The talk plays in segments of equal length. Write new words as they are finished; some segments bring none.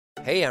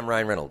Hey, I'm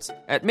Ryan Reynolds.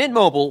 At Mint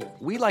Mobile,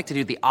 we like to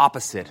do the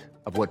opposite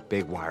of what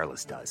Big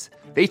Wireless does.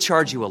 They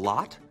charge you a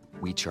lot,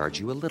 we charge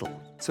you a little.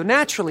 So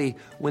naturally,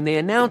 when they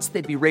announced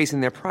they'd be raising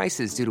their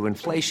prices due to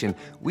inflation,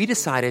 we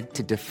decided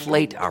to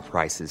deflate our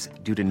prices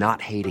due to not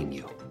hating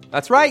you.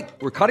 That's right.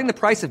 We're cutting the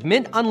price of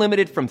Mint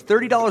Unlimited from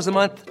 $30 a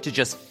month to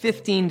just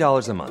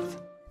 $15 a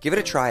month. Give it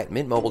a try at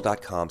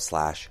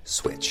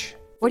mintmobile.com/switch.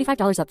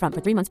 $45 up front for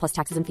 3 months plus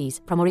taxes and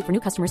fees. Promo rate for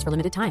new customers for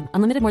limited time.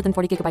 Unlimited more than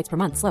 40 gigabytes per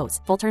month. Slows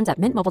full terms at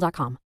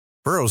mintmobile.com.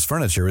 Burrow's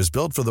furniture is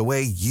built for the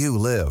way you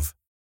live.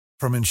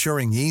 From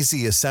ensuring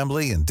easy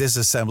assembly and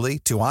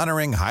disassembly to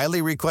honoring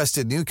highly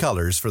requested new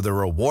colors for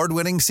their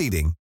award-winning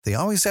seating, they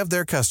always have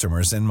their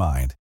customers in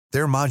mind.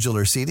 Their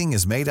modular seating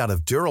is made out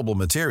of durable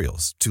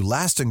materials to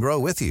last and grow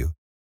with you.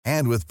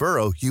 And with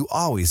Burrow, you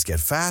always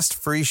get fast,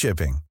 free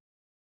shipping.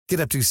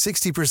 Get up to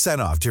 60%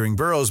 off during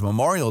Burrow's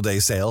Memorial Day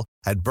sale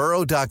at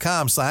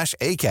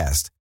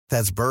burrow.com/ACAST.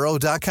 That's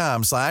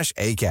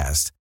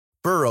burrow.com/ACAST.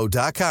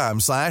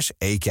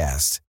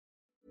 burrow.com/ACAST.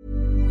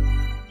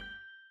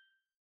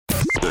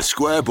 The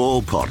Square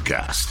Ball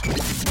Podcast.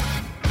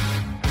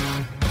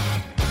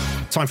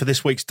 Time for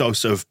this week's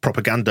dose of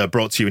propaganda,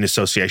 brought to you in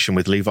association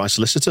with Levi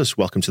Solicitors.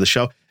 Welcome to the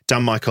show.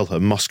 Dan Michael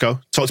of Moscow.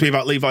 Talk to me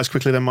about Levi's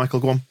quickly then, Michael.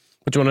 Go on.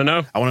 What do you want to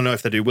know? I want to know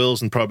if they do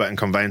wills and probate and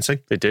conveyancing.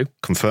 They do.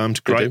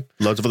 Confirmed. Great.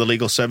 Loads of other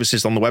legal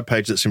services on the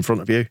webpage that's in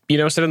front of you. You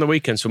know, I said on the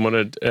weekend someone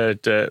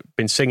had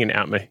been singing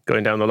at me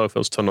going down the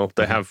Lowfields Tunnel.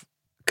 They have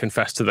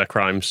confessed to their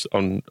crimes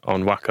on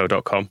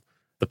wacko.com.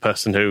 The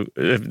person who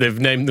they've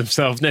named and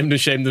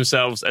shamed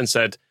themselves and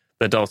said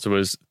their daughter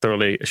was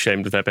thoroughly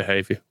ashamed of their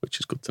behaviour, which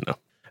is good to know.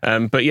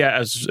 But yeah,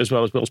 as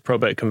well as wills,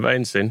 probate,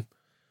 conveyancing,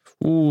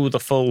 the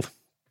full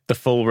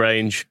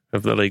range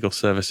of the legal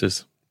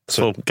services,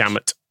 full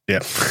gamut.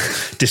 Yep.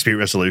 Dispute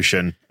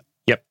resolution.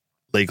 Yep.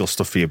 Legal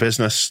stuff for your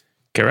business.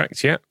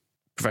 Correct. Yeah.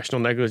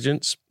 Professional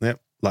negligence. Yep.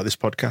 Like this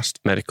podcast.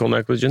 Medical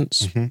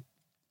negligence. Mm-hmm.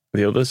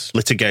 The others.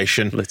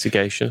 Litigation. I think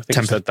I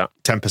said that.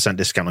 10%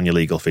 discount on your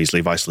legal fees.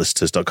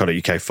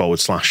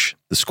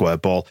 levisolicitors.co.uk/the square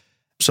ball.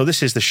 So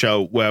this is the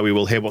show where we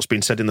will hear what's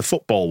been said in the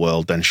football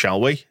world then, shall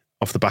we?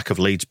 Off the back of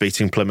Leeds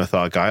beating Plymouth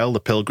Argyle,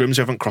 the Pilgrims,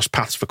 who haven't crossed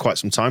paths for quite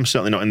some time,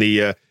 certainly not in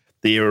the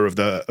era of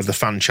the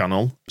fan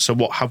channel. So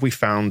what have we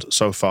found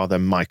so far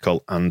then,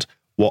 Michael, and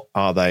what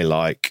are they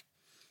like?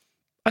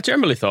 I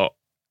generally thought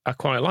I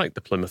quite liked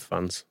the Plymouth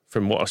fans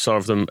from what I saw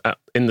of them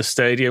in the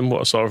stadium,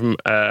 what I saw of them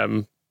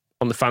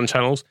on the fan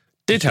channels.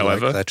 Did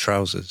however, like their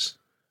trousers?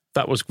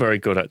 That was very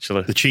good,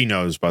 actually. The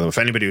chinos, by the way.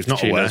 For anybody who's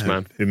not aware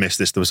who missed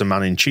this, there was a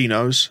man in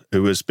chinos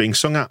who was being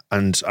sung at,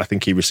 and I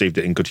think he received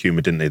it in good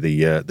humour, didn't he?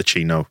 The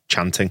chino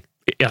chanting.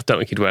 I don't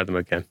think he'd wear them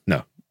again.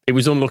 No. It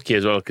was unlucky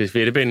as well, because if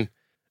he'd have been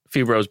a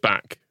few rows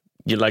back,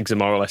 your legs are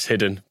more or less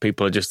hidden.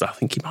 People are just, I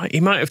think he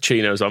might have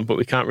chinos on, but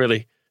we can't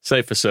really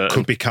say for certain.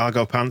 Could be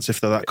cargo pants if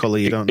they're that colour,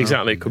 you don't know.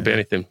 Exactly, it could be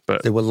anything.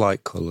 But they were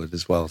light coloured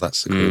as well.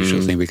 That's the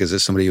crucial thing, because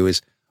there's somebody who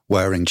is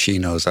wearing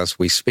chinos as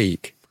we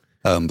speak,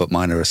 but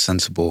mine are a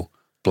sensible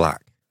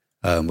black,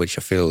 which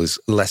I feel is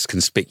less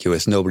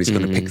conspicuous. Nobody's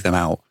going to pick them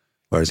out.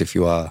 Whereas if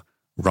you are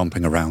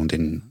romping around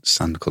in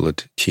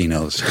sand-coloured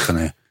chinos, you're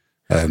going to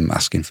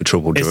asking for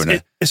trouble during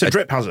it. It's a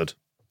drip hazard.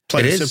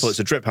 Plain and simple, it's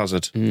a drip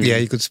hazard. Yeah,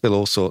 you could spill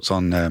all sorts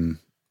on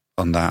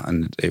that,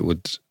 and it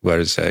would.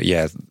 Whereas,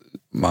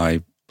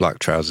 my black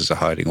trousers are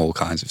hiding all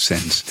kinds of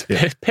sins.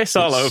 Yeah. Piss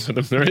all over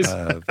them. There is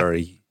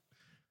very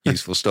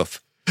useful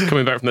stuff.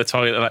 Coming back from the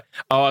toilet, they're like,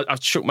 "Oh,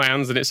 I've shook my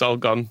hands and it's all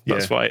gone."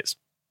 That's why it's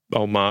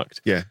all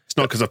marked. Yeah, it's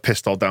not because I've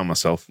pissed all down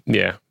myself.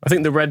 Yeah, I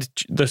think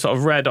the sort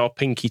of red or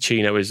pinky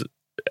chino is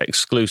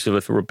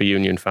exclusively for rugby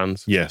union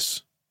fans.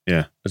 Yes,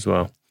 yeah, as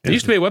well. There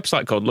used to be a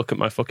website called "Look at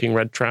My Fucking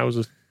Red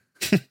Trousers."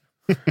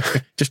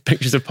 Just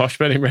pictures of posh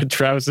men in red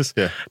trousers.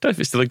 Yeah, I don't know if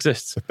it still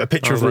exists. A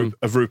picture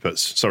of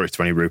Rupert's. Sorry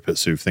to any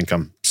Ruperts who think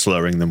I'm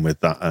slurring them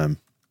with that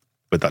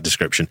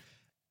description.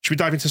 Should we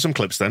dive into some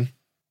clips then?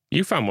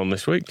 You found one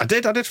this week. I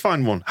did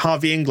find one.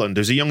 Harvey England,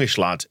 who's a youngish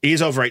lad. He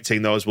is over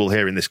 18, though, as we'll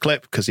hear in this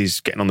clip, because he's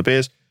getting on the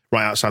beers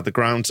right outside the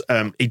ground.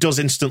 He does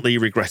instantly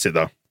regret it,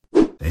 though.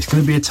 It's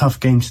going to be a tough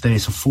game today.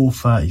 It's a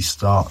 4:30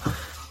 start.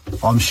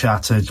 I'm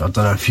shattered. I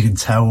don't know if you can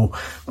tell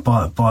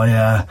by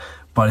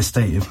the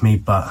state of me,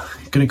 but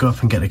I'm going to go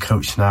up and get the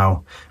coach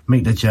now,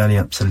 make the journey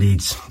up to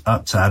Leeds,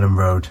 up to Adam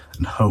Road,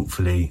 and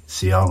hopefully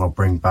see how I'll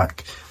bring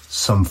back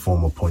some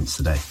form of points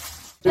today.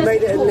 We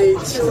made it in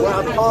Leeds. We're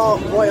at a bar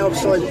right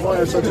outside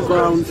the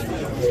ground.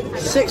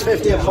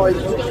 $6.50 a pint,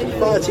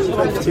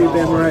 13.22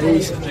 beer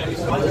Moretti's.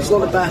 It's not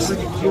the best.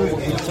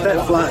 It's a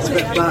bit flat, it's a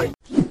bit black.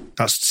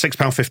 That's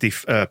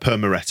 £6.50 per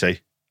Moretti,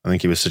 I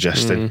think he was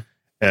suggesting.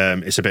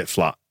 It's a bit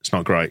flat. It's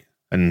not great.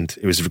 And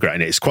he was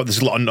regretting it. There's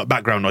a lot of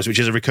background noise, which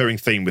is a recurring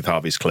theme with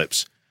Harvey's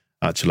clips,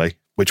 actually,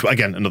 which,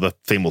 again, another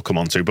theme we'll come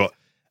on to. But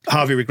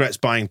Harvey regrets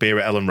buying beer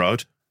at Ellen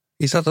Road.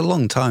 He's had a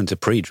long time to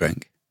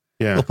pre-drink.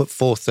 Yeah. Up at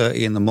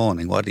 4:30 in the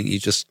morning. Why didn't you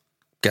just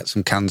get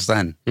some cans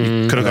then?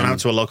 Could have gone out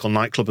to a local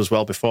nightclub as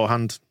well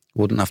beforehand.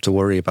 Wouldn't have to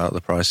worry about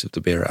the price of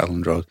the beer at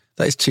Ellen Road.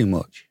 That is too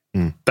much.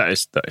 That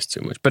is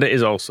too much. But it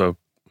is also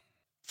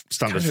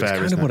standard fare. It's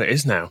kind of what it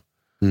is now.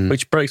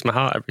 which breaks my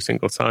heart every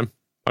single time.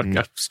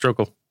 I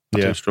struggle. I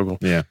do struggle.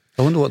 Yeah.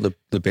 I wonder what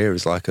the beer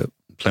is like at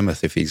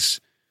Plymouth if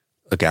he's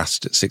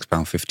aghast at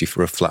 £6.50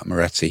 for a flat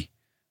Moretti.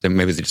 Then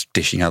maybe they're just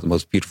dishing out the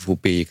most beautiful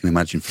beer you can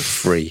imagine for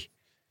free,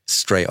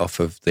 straight off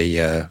of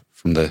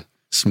from the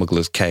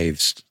smugglers'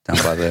 caves down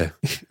by the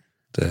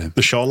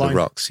shoreline, the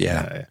rocks.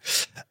 Yeah.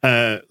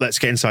 Let's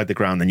get inside the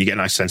ground, then you get a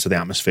nice sense of the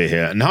atmosphere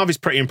here. And Harvey's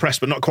pretty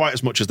impressed, but not quite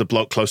as much as the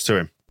bloke close to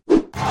him.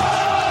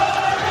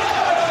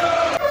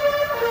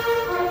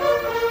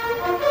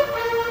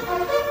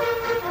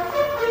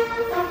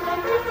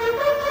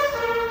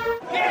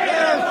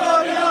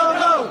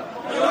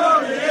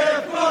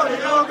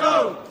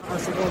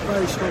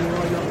 Very strong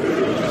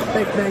lineup,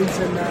 big names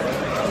in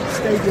there,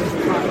 stadium's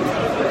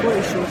packed,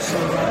 pretty sure it's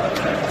sold out.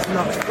 It's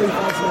nuts, 3,000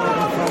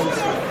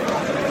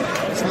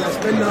 fans. So it's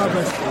been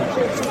nervous,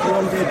 it's a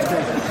long day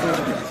today.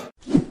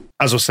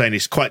 As I was saying,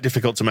 it's quite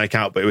difficult to make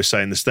out, but he was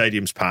saying the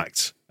stadium's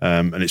packed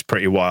and it's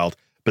pretty wild.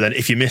 But then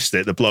if you missed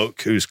it, the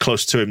bloke who's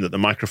close to him that the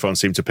microphone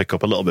seemed to pick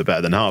up a little bit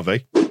better than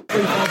Harvey. 3,000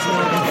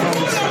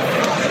 fans.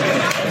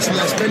 So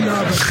it's been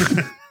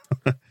nervous.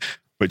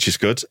 Which is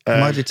good.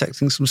 Am I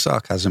detecting some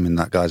sarcasm in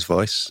that guy's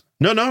voice?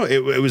 No,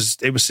 it was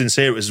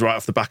sincere. It was right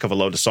off the back of a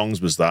load of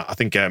songs. Was that? I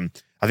think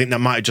that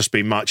might have just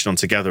been marching on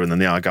together, and then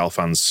the Argyle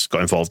fans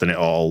got involved in it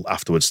all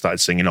afterwards, started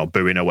singing or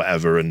booing or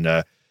whatever, and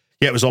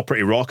it was all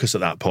pretty raucous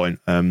at that point.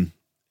 There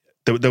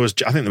was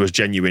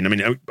genuine. I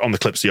mean, on the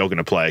clips that you're going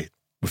to play,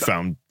 we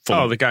found.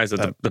 The guys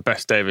are the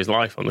best day of his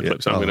life on the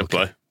clips I'm going to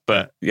play.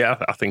 But yeah,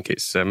 I think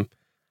it's. I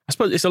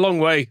suppose it's a long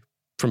way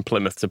from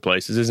Plymouth to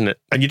places, isn't it?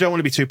 And you don't want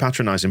to be too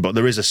patronising, but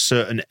there is a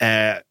certain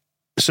air,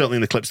 certainly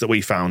in the clips that we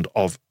found,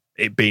 of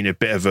it being a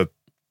bit of a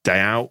day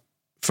out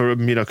for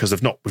them, because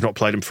we've not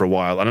played them for a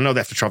while. And I know they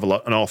have to travel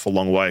an awful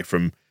long way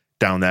from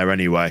down there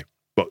anyway,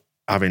 but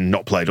having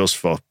not played us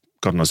for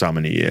God knows how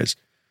many years,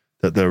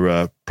 that they're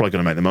probably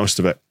going to make the most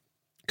of it.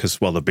 Because,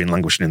 well, they've been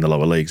languishing in the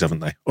lower leagues, haven't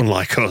they?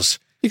 Unlike us.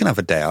 You can have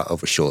a day out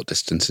over short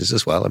distances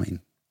as well. I mean,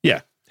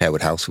 yeah.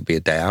 Harewood House would be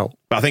a day out.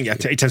 But I think it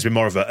tends to be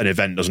more of an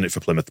event, doesn't it, for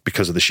Plymouth,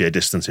 because of the sheer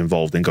distance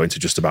involved in going to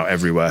just about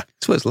everywhere.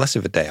 So it's less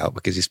of a day out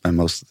because you spend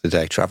most of the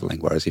day travelling,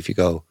 whereas if you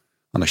go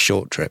on a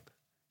short trip,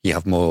 you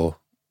have more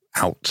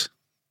out.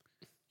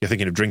 You're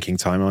thinking of drinking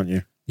time, aren't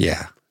you?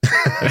 Yeah.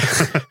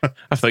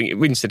 I think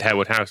when you said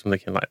Harewood House, I'm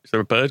thinking, is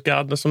there a bird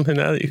garden or something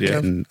there that you could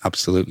have? Getting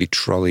absolutely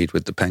trolleyed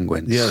with the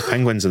penguins. Yeah, the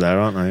penguins are there,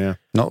 aren't they? Yeah.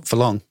 Not for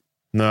long.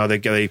 No, they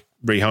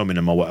rehoming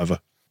them or whatever.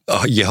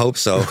 Oh, you hope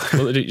so.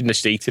 Well, they're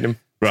just eating them.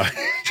 Right.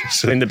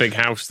 In the big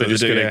house, they're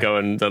just going to go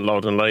and the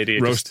Lord and Lady.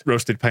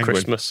 Roasted penguin.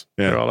 Christmas.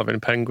 Yeah. They're all having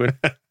penguin.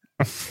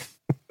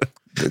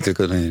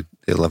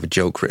 They'll have a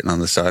joke written on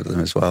the side of them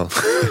as well.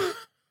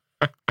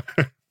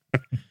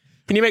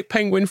 Can you make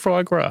penguin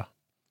foie gras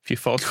if you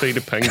force feed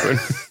a penguin?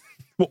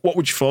 What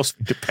would you force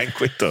feed a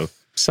penguin, though?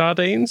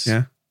 Sardines?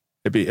 Yeah.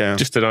 It'd be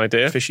just an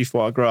idea. Fishy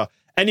foie gras.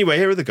 Anyway,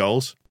 here are the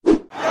goals.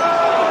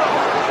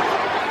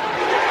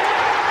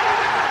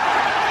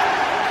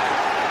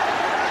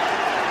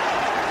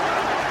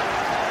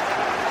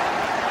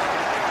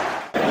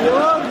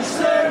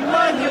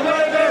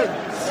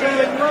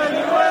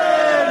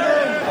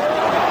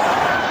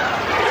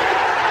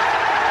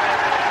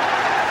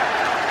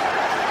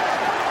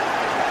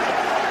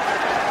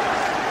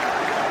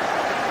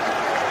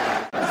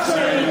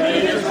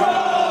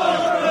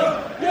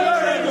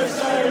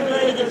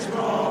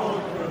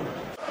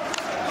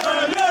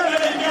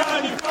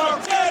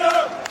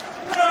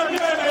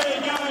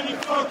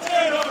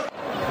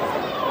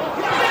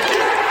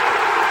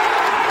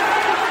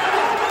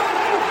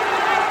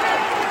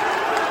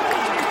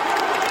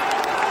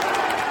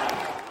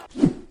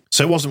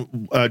 So it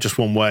wasn't just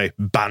one way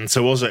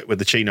banter, was it, with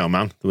the Chino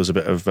man? There was a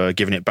bit of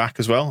giving it back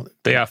as well.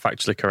 They are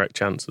factually correct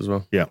chants as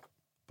well. Yeah.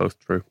 Both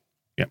true.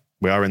 Yeah.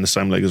 We are in the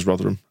same league as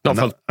Rotherham.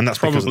 And that's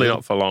probably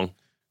not for long.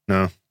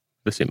 No.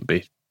 They seem to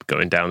be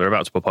going down. They're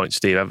about to appoint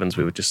Steve Evans,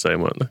 we were just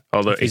saying, weren't they?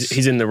 Although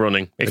he's in the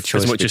running,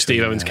 as much as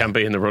Steve Evans can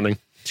be in the running.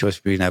 Choice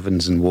between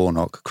Evans and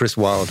Warnock. Chris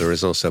Wilder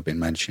has also been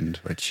mentioned,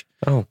 which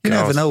you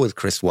never know with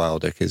Chris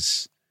Wilder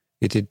because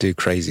he did do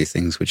crazy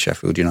things with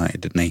Sheffield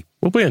United, didn't he?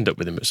 Will we end up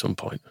with him at some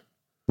point?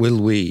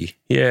 Will we?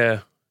 Yeah.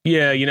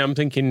 Yeah, I'm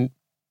thinking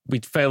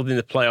we'd failed in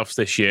the playoffs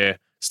this year,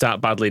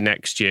 start badly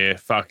next year,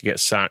 Farke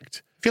gets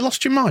sacked. Have you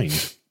lost your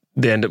mind?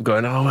 They end up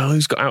going, oh, well,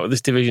 who's got out of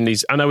this division?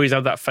 I know he's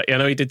had that. I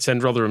know he did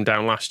send Rotherham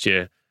down last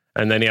year,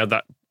 and then he had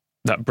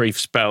that brief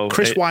spell.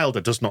 Chris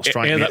Wilder does not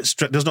strike me.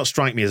 Does not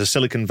strike me as a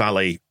Silicon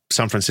Valley,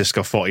 San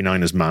Francisco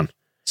 49ers man.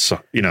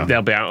 So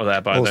they'll be out of there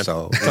by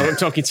also, then. So I'm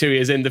talking 2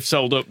 years in. They've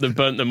sold up. They've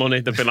burnt the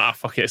money. They've been like,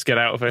 fuck it, let's get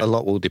out of it. A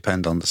lot will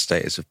depend on the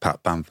status of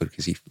Pat Bamford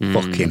because he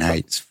fucking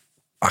hates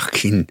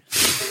fucking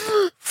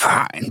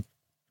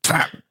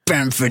Pat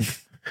Bamford,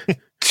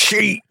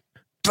 cheat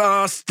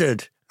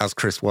bastard. As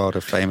Chris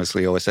Wilder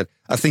famously always said.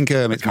 I think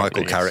it's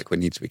Michael Carrick we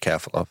need to be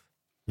careful of.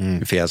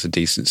 If he has a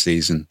decent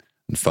season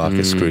and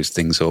Farke screws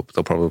things up,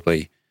 they'll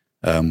probably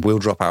will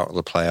drop out of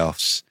the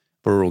playoffs.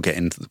 Borough will get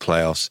into the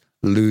playoffs,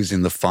 lose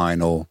in the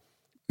final.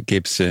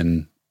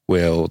 Gibson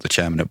the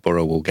chairman at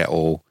Borough, will get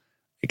all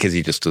because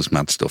he just does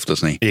mad stuff,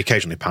 doesn't he? He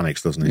occasionally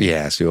panics, doesn't he?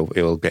 Yeah, so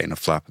he'll get in a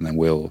flap, and then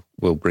we'll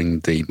bring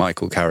the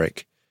Michael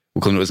Carrick.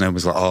 We'll come to his name and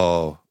was like,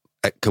 oh,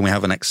 can we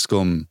have an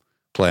ex-Scum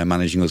player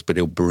managing us? But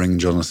he'll bring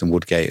Jonathan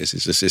Woodgate as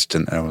his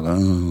assistant. And I'm like,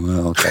 oh,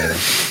 well, okay.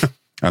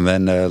 And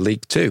then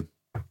League Two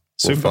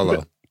will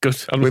follow. Good.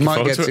 We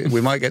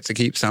might get to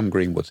keep Sam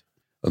Greenwood.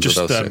 Just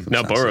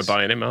now Borough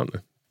buying him, aren't they?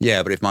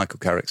 Yeah, but if Michael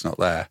Carrick's not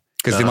there,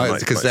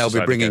 because they'll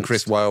be bringing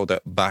Chris Wilder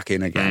back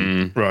in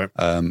again, right?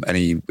 And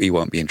he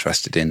won't be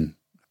interested in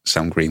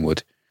Sam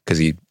Greenwood because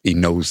he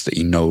knows that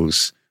he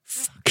knows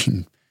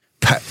fucking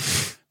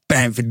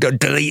Benford,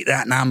 delete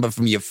that number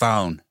from your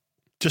phone.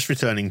 Just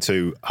returning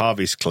to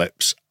Harvey's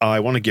clips,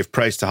 I want to give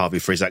praise to Harvey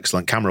for his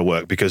excellent camera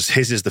work because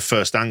his is the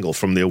first angle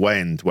from the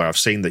away end where I've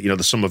seen that,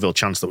 the Somerville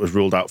chance that was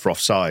ruled out for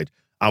offside.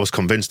 I was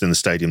convinced in the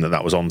stadium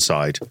that was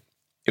onside.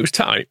 It was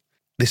tight.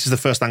 This is the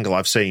first angle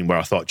I've seen where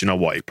I thought, do you know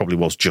what? It probably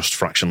was just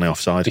fractionally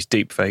offside. He's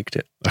deep faked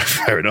it.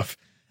 Fair enough.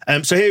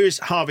 So here is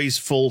Harvey's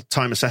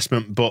full-time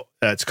assessment, but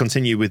to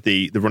continue with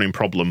the running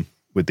problem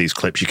with these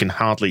clips, you can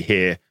hardly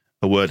hear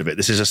a word of it.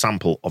 This is a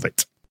sample of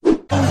it.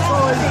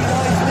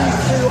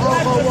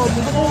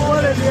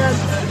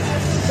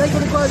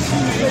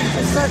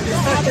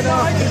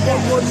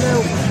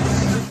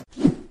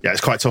 Yeah,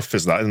 it's quite tough,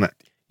 isn't it?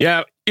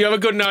 Yeah, you have a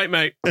good night,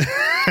 mate.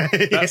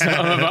 That's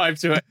not a vibe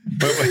to it.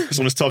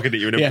 Someone's talking at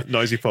you in a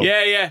noisy pub.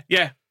 Yeah.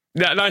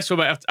 Nice one,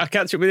 mate. I'll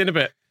catch up with you in a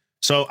bit.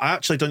 So I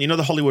actually done,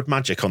 the Hollywood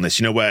magic on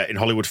this, where in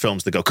Hollywood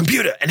films they go,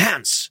 computer,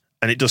 enhance,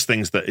 and it does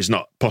things that is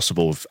not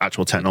possible with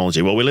actual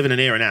technology. Well, we live in an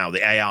era now,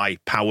 the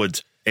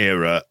AI-powered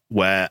era,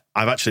 where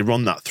I've actually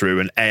run that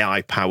through an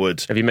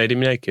AI-powered... Have you made him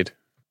naked?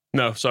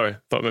 No, sorry.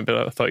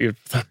 I thought you'd...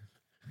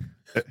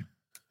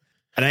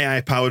 An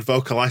AI-powered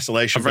vocal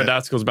isolation. I've read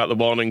articles about the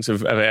warnings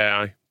of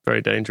AI.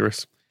 Very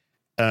dangerous.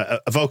 A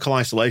vocal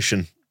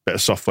isolation bit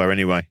of software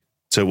anyway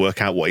to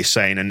work out what he's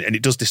saying. And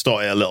it does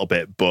distort it a little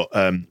bit, but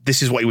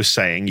this is what he was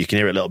saying. You can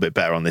hear it a little bit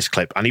better on this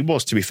clip. And he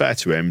was, to be fair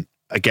to him,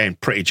 again,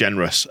 pretty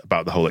generous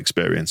about the whole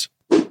experience.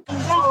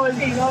 No?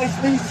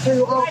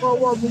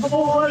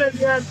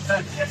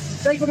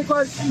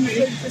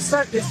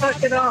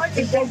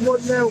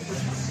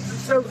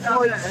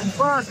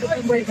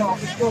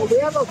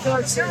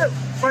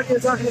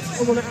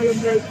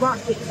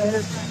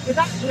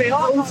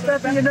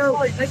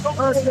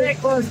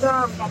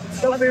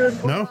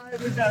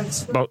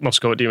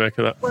 Moscow, what do you make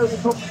of that?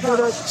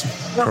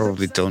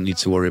 Probably don't need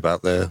to worry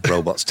about the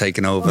robots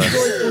taking over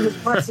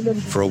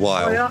for a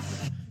while.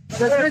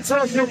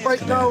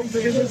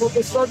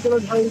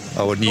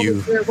 Our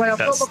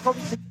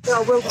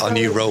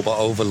new robot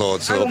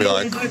overlord, so it'll be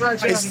like,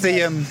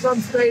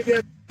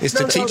 it's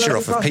the teacher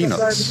off of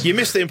Peanuts. You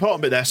missed the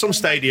important bit there. Some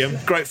stadium,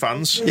 great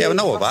fans. Yeah, we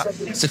know all that.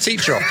 It's the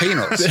teacher off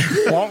Peanuts.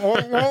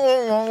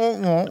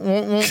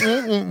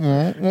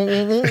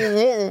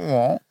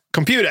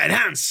 Computer,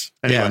 enhance!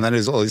 Anyway. Yeah, and then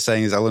all he's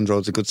saying is Elland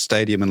Road's a good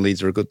stadium and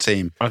Leeds are a good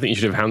team. I think you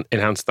should have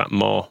enhanced that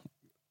more.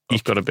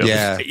 You've got to be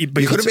able to... You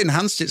could have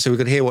enhanced it so we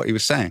could hear what he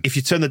was saying. If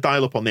you turn the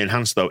dial up on the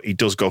enhanced, though, he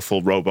does go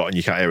full robot and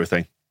you can't hear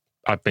everything.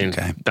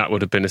 That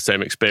would have been the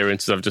same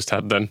experience as I've just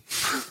had then.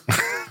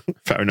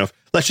 Fair enough.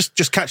 Let's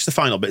just catch the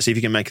final bit, see if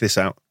you can make this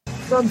out.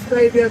 Some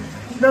stadium,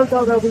 no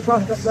doubt they'll be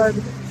back up there.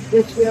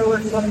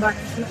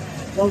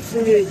 We'll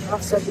see.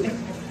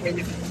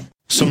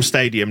 Some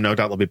stadium, no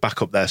doubt they'll be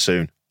back up there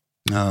soon.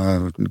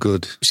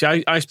 Good. See,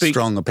 I speak...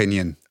 Strong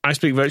opinion. I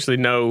speak virtually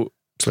no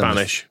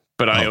Spanish,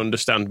 but I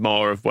understand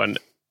more of when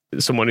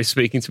someone is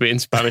speaking to me in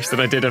Spanish than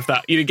I did of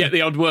that. You get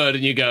the odd word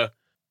and you go,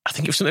 I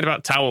think it was something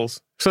about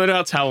towels. I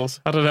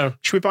don't know.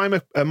 Should we buy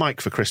him a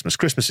mic for Christmas?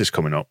 Christmas is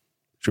coming up.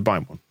 Should we buy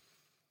him one?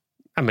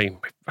 I mean,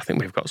 I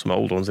think we've got some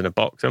old ones in a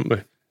box, haven't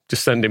we?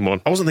 Just send him one.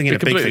 I wasn't thinking a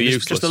big thing,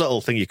 just a little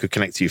thing you could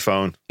connect to your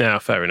phone. Yeah,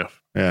 fair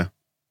enough. Yeah.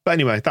 But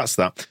anyway, that's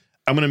that.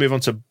 I'm going to move on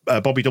to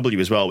Bobby W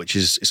as well, which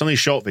is, it's only a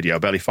short video,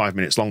 barely 5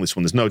 minutes long, this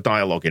one. There's no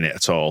dialogue in it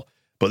at all.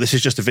 But this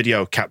is just a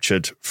video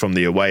captured from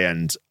the away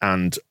end,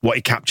 and what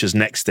he captures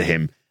next to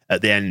him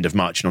at the end of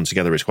marching on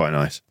together is quite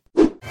nice.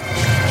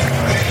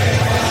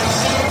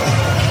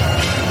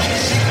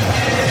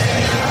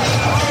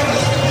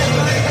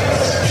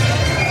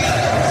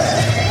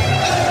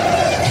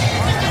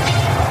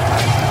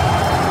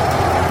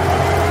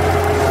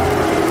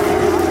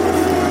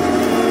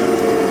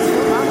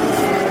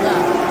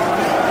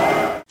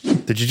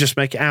 Did you just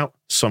make it out?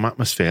 Some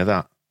atmosphere,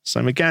 that.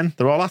 Same again.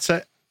 They're all at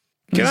it.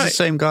 It's the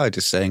same guy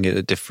just saying it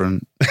at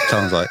different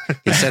times. Like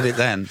he said it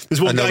then,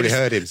 and nobody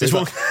heard him.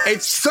 So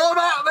it's some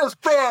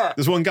atmosphere.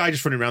 There's one guy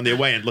just running around the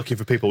away end looking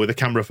for people with the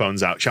camera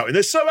phones out, shouting,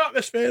 "There's some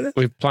atmosphere."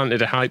 We've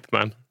planted a hype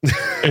man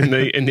in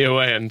the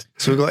away end.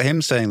 So we've got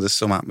him saying there's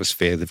some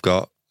atmosphere. They've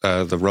got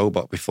the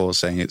robot before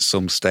saying it's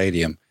some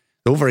stadium.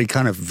 They're all very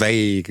kind of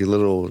vague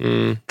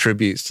little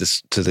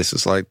tributes to this.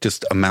 It's like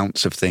just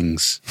amounts of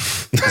things.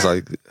 It's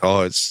like,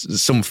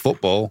 it's some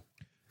football.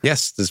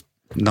 Yes, there's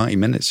 90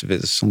 minutes of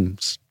it.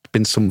 There's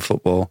been some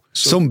football,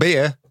 some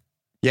beer.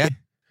 Yeah,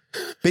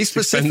 be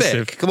specific.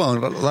 Expensive. Come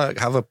on, like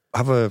have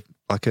a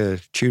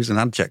choose an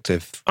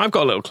adjective. I've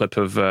got a little clip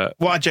of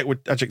what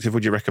adjective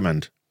would you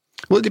recommend?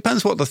 Well, it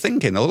depends what they're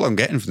thinking. All I'm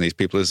getting from these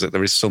people is that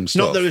there is some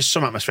stuff. No, there is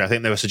some atmosphere. I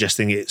think they were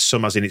suggesting it's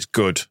some as in it's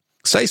good.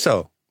 Say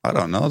so. I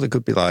don't know. They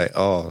could be like,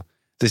 oh,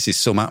 this is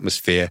some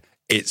atmosphere.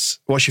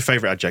 What's your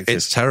favourite adjective?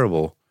 It's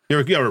terrible.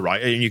 You're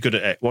right, and you're good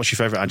at it. What's your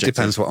favourite adjective?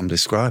 Depends what I'm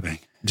describing.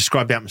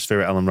 Describe the atmosphere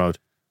at Ellen Road.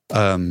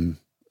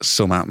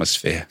 Some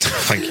atmosphere.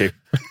 Thank you.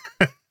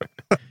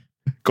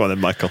 Go on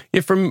then, Michael.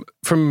 Yeah, from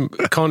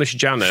Cornish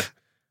Janner,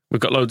 we've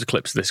got loads of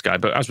clips of this guy,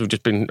 but as we've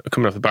just been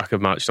coming off the back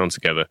of Marching On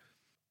Together,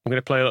 I'm going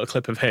to play a little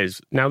clip of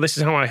his. Now, this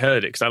is how I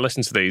heard it, because I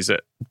listened to these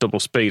at double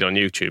speed on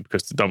YouTube,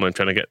 because Dom I'm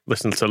trying to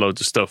listen to loads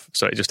of stuff,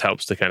 so it just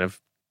helps to kind of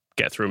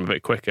get through them a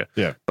bit quicker.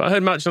 Yeah. But I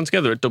heard Marching On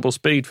Together at double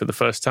speed for the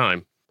first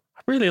time.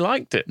 I really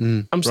liked it.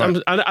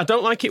 I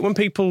don't like it when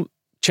people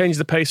change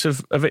the pace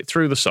of it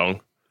through the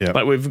song. Yeah.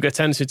 Like we've got a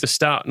tendency to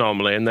start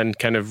normally and then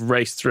kind of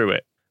race through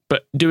it.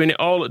 But doing it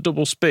all at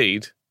double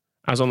speed,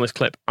 as on this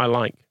clip, I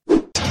like.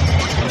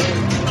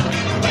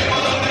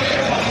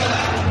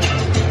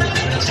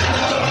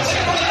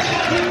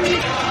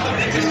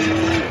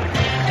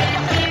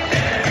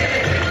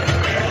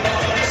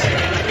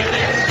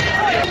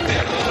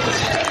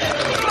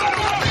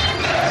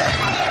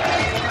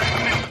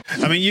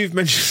 I mean, you've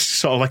mentioned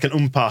sort of like an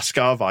umpire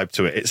Scar vibe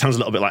to it. It sounds a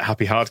little bit like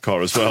Happy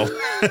Hardcore as well.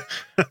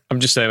 I'm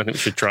just saying I think we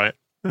should try it.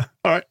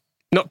 All right.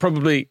 Not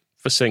probably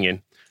for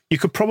singing. You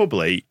could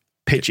probably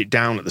pitch it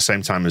down at the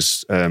same time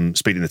as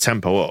speeding the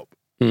tempo up.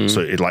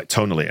 So it'd like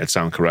tonally, it'd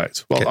sound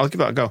correct. Well, I'll give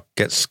that a go.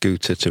 Get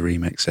Scooter to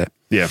remix it.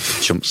 Yeah.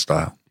 Jump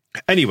style.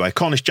 Anyway,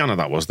 Cornish Janner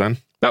that was then.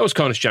 That was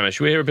Cornish Janner.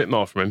 Should we hear a bit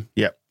more from him?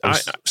 Yep.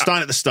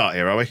 Starting at the start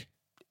here, are we?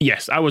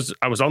 Yes, I was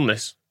on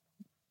this.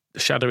 The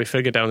shadowy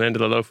figure down the end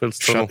of the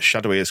Lowfields tunnel.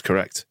 Shadowy is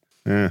correct.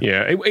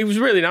 Yeah, it was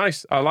really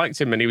nice. I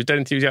liked him and he was dead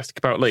enthusiastic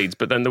about Leeds,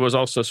 but then there was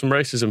also some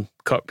racism,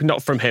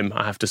 not from him,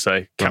 I have to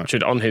say,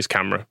 captured on his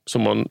camera.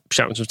 Someone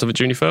shouting some stuff at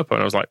Junior Firpo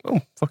and I was like,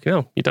 oh, fucking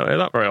hell, you don't hear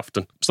that very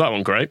often. So that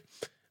one great.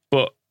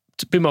 But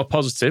to be more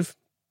positive,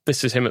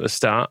 this is him at the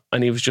start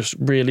and he was just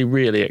really,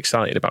 really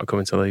excited about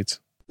coming to Leeds.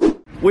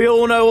 We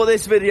all know what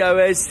this video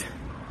is.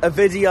 A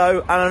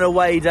video and an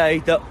away day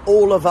that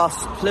all of us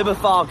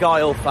Plymouth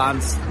Argyle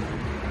fans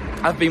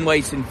have been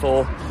waiting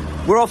for.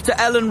 We're off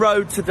to Ellen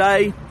Road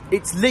today.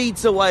 It's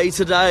Leeds away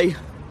today.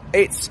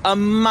 It's a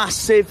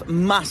massive,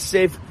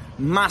 massive,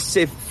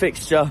 massive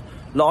fixture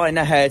lying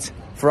ahead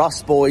for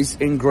us boys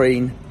in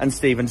green and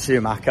Stephen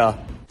Schumacher.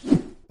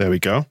 There we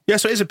go. Yeah,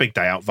 so it is a big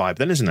day out vibe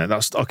then, isn't it?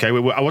 That's okay.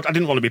 I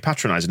didn't want to be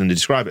patronising and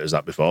describe it as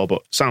that before,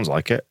 but sounds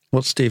like it.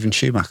 What's Stephen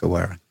Schumacher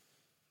wearing?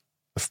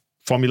 A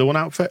Formula One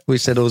outfit? We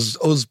said us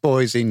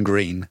boys in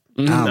green.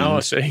 No, I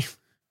see.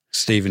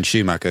 Stephen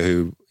Schumacher,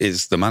 who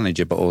is the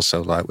manager, but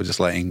also like we're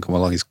just letting him come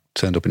along. He's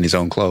turned up in his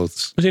own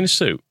clothes. Was he in a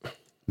suit?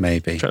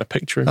 Maybe. I'm trying to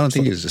picture him. I don't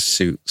think he was a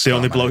suit. The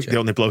only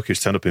bloke who's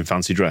turned up in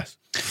fancy dress.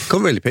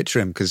 Couldn't really picture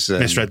him because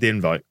misread the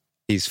invite.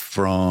 He's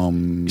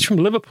from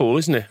Liverpool,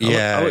 isn't he?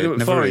 Yeah,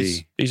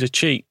 he's a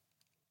cheat.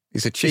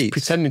 He's a cheat. He's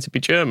pretending to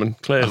be German,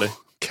 clearly.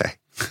 Oh, okay.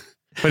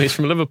 But he's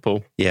from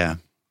Liverpool. Yeah.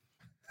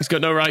 He's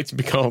got no right to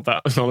be called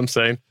that, that's all I'm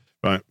saying.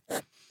 Right.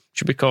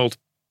 Should be called,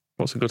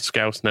 what's a good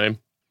Scouse name?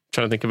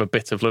 Trying to think of a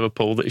bit of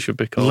Liverpool that he should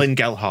be called. Lynn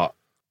Gelhart.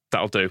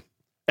 That'll do.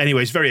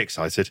 Anyways, very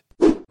excited.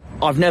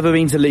 I've never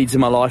been to Leeds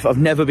in my life. I've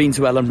never been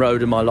to Ellen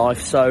Road in my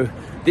life. So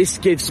this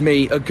gives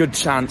me a good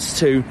chance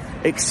to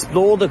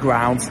explore the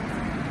ground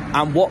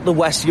and what the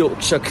West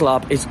Yorkshire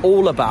Club is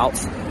all about,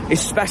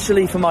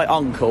 especially for my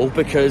uncle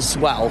because,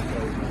 well,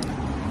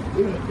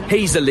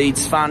 he's a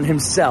Leeds fan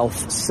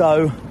himself.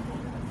 So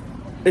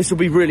this will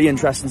be really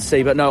interesting to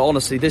see. But no,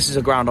 honestly, this is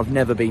a ground I've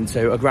never been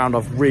to, a ground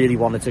I've really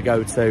wanted to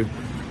go to.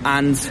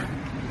 And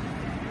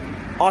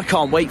I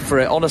can't wait for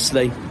it,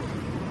 honestly.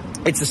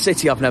 It's a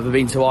city I've never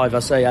been to either.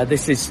 So, yeah,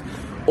 this is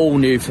all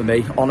new for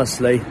me,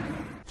 honestly.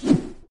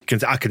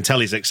 I can tell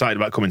he's excited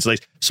about coming to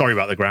Leeds. Sorry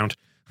about the ground.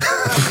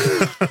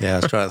 Yeah, I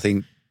was trying to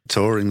think,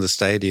 touring the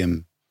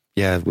stadium,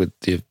 yeah, with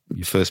your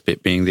first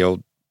bit being the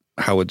old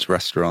Howard's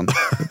restaurant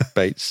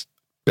Bates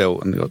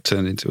built and got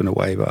turned into an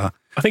away bar.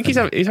 I think he's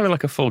having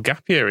like a full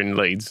gap year in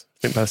Leeds. I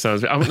think that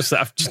sounds.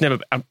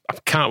 I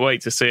can't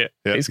wait to see it.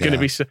 Yep. It's going to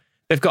be.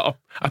 They've got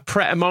a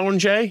Pret a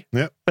Manger.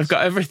 Yep. They've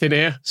got everything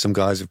here. Some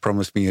guys have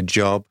promised me a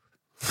job.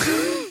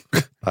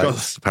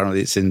 Apparently,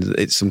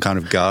 it's some kind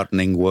of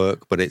gardening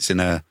work, but it's in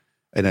a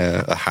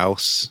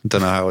house.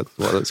 Don't know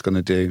what it's going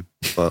to do.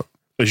 But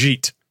a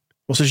gîte.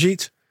 What's a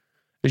gîte?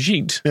 A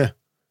gîte. Yeah,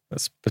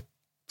 that's a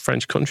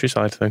French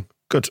countryside thing.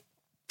 Good,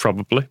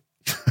 probably.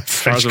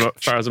 As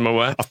far as I'm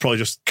aware, I've probably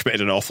just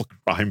committed an awful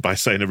crime by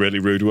saying a really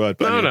rude word.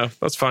 But no,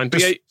 that's fine.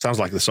 But sounds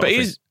like the sort of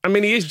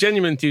thing. He is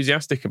genuinely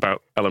enthusiastic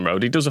about Ellen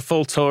Road. He does a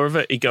full tour of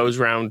it. He goes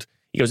round.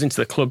 He goes into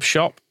the club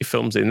shop. He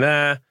films in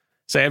there.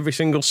 Say every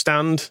single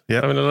stand,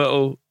 having a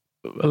little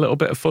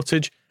bit of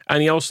footage.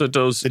 And he also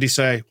does. Did he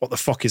say, "What the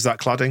fuck is that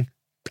cladding"?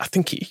 I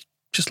think he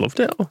just loved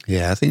it.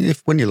 Yeah, I think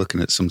when you're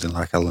looking at something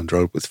like Ellen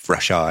Road with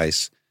fresh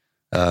eyes,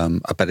 I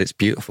bet it's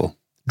beautiful.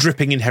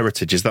 Dripping in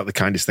heritage, is that the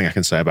kindest thing I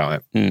can say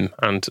about it?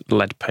 And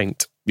lead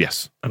paint.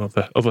 Yes. And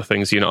other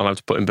things you're not allowed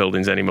to put in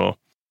buildings anymore.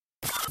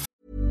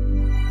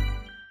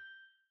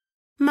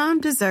 Mom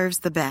deserves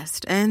the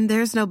best, and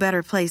there's no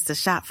better place to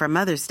shop for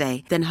Mother's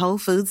Day than Whole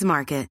Foods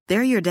Market.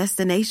 They're your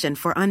destination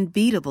for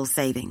unbeatable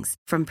savings,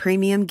 from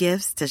premium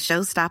gifts to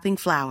show-stopping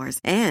flowers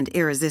and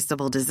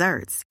irresistible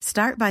desserts.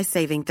 Start by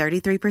saving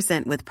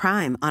 33% with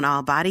Prime on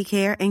all body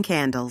care and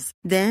candles.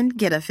 Then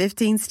get a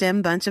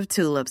 15-stem bunch of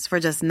tulips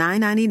for just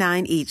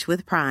 $9.99 each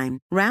with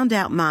Prime. Round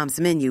out Mom's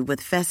menu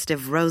with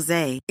festive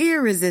rosé,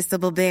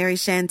 irresistible berry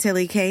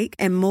chantilly cake,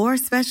 and more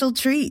special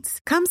treats.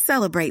 Come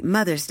celebrate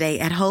Mother's Day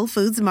at Whole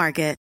Foods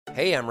Market.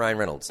 Hey, I'm Ryan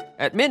Reynolds.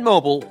 At Mint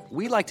Mobile,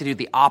 we like to do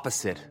the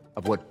opposite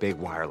of what Big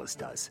Wireless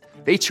does.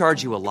 They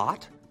charge you a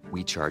lot,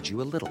 we charge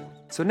you a little.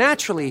 So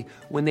naturally,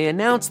 when they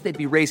announced they'd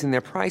be raising their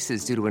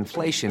prices due to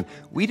inflation,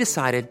 we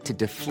decided to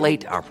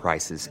deflate our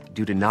prices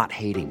due to not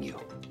hating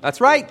you. That's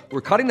right.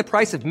 We're cutting the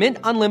price of Mint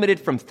Unlimited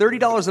from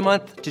 $30 a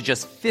month to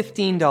just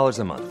 $15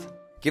 a month.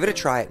 Give it a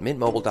try at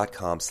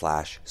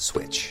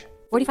mintmobile.com/switch.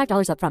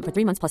 $45 up front for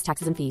 3 months plus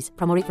taxes and fees.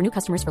 Promo rate for new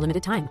customers for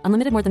limited time.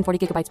 Unlimited more than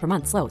 40 gigabytes per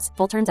month. Slows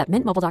full terms at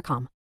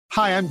mintmobile.com.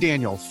 Hi, I'm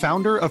Daniel,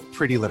 founder of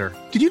Pretty Litter.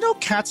 Did you know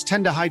cats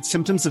tend to hide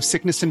symptoms of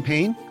sickness and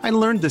pain? I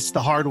learned this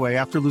the hard way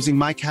after losing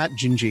my cat,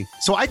 Gingy.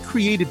 So I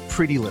created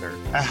Pretty Litter,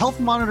 a health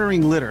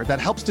monitoring litter that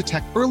helps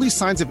detect early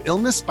signs of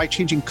illness by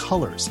changing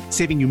colors,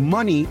 saving you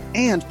money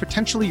and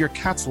potentially your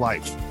cat's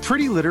life.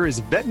 Pretty Litter is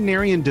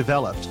veterinarian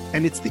developed,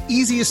 and it's the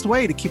easiest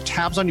way to keep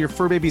tabs on your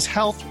fur baby's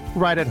health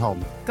right at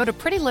home. Go to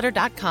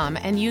prettylitter.com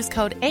and use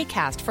code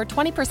ACAST for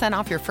 20%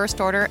 off your first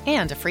order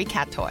and a free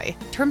cat toy.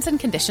 Terms and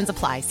conditions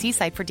apply. See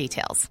site for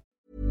details.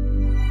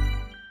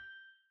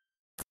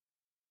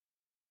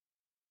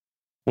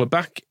 We're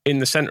back in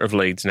the centre of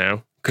Leeds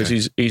now because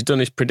he's done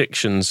his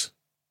predictions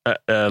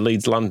at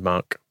Leeds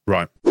Landmark.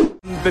 Right.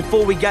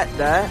 Before we get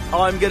there,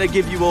 I'm going to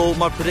give you all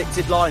my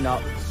predicted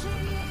lineup.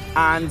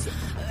 And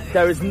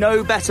there is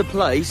no better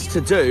place to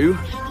do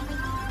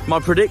my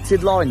predicted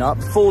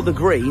lineup for the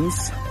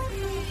Greens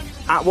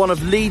at one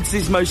of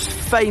Leeds' most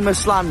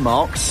famous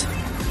landmarks.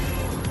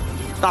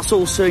 That's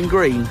also in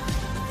green.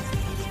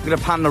 I'm going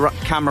to pan the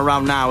camera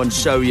around now and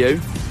show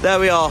you. There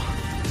we are.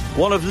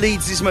 One of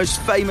Leeds'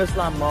 most famous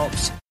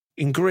landmarks.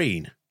 In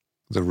green?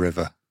 The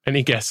river.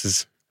 Any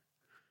guesses?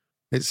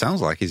 It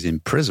sounds like he's in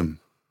prison.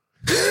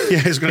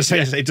 Yeah, I was going to say,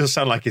 it does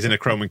sound like he's in a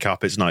chrome and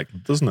carpets night,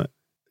 doesn't it?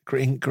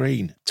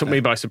 Green. Took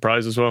me by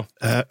surprise as well.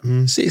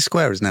 City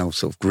Square is now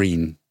sort of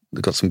green.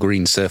 They've got some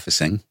green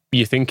surfacing.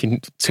 You're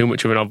thinking too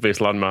much of an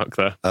obvious landmark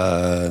there.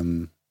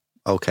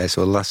 Okay,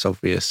 so a less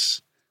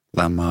obvious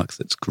landmark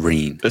that's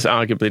green. It's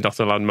arguably not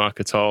a landmark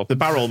at all. The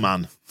Barrel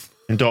Man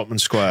in Dortmund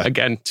Square.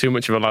 Again, too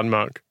much of a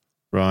landmark.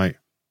 Right.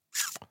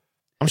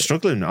 I'm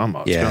struggling now,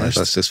 Mark, to be honest.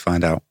 Let's just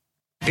find out.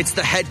 It's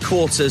the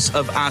headquarters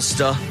of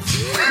Asda.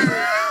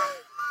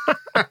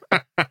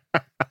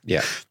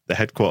 Yeah, the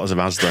headquarters of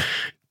Asda.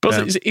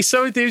 He's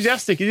so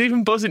enthusiastic. He's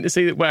even buzzing to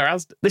see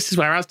that this is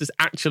where Asda's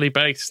actually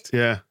based.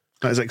 Yeah,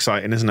 that is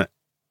exciting, isn't it?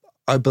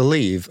 I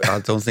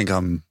don't think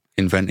I'm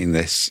inventing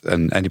this,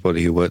 and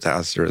anybody who worked at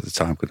Asda at the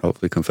time can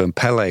hopefully confirm.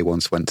 Pele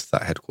once went to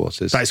that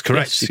headquarters. That is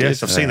correct.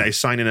 Yes, I've seen that. He's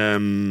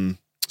signing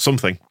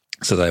something.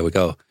 So there we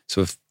go.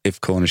 So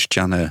if Cornish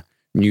Janner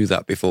knew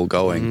that before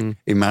going,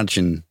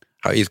 imagine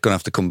how he's going to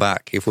have to come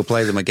back. If we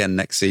play them again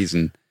next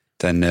season,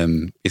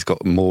 then he's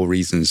got more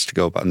reasons to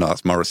go back. No,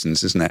 that's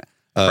Morrison's, isn't it?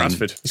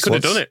 Bradford. He could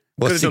have done it.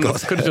 Could have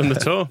done the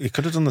tour. He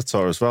could have done the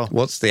tour as well.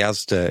 What's the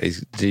Asda?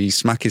 Did he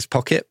smack his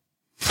pocket?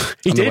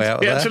 He did.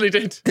 He actually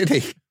did. Did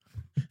he?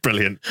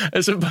 Brilliant.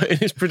 In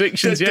his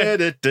predictions, yeah. He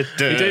did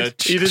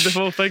the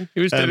full thing. He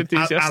was dead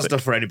enthusiastic.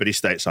 Asda for anybody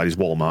stateside is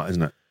Walmart,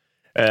 isn't it?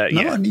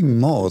 Not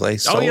anymore. They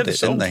sold it,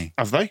 didn't they?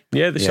 Have they?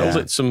 Yeah, they sold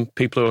it to some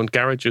people who own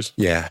garages.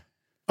 Yeah.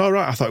 Oh,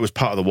 right. I thought it was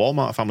part of the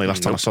Walmart family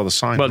last time I saw the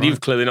sign. Well,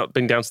 you've clearly not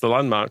been down to the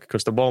landmark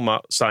because the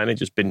Walmart signage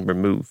has been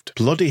removed.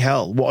 Bloody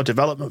hell. What a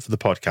development for the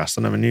podcast.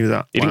 I never knew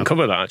that. He didn't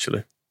cover that,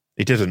 actually.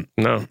 He didn't?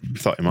 No. I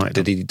thought he might.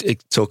 Did he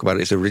talk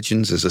about its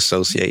origins as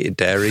Associated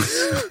Dairies?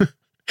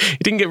 He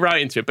didn't get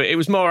right into it, but it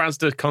was more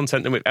Asda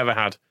content than we've ever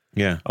had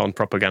on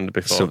propaganda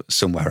before. So,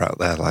 somewhere out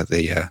there, like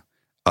the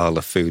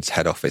Arla Foods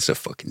head office are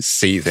fucking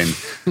seething.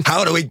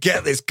 How do we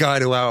get this guy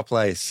to our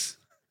place?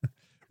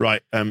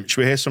 Right. Should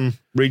we hear some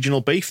regional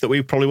beef that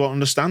we probably won't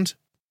understand?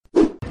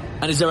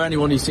 And is there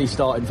anyone you see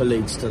starting for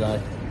Leeds today?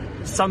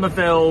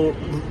 Somerville.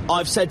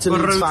 I've said to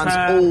Leeds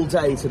fans all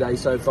day today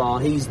so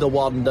far, he's the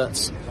one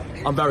that's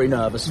I'm very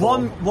nervous for.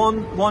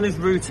 One is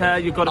Ruter.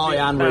 You've got to be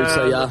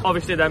Ruter, yeah.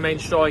 Obviously their main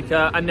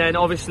striker, and then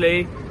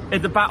obviously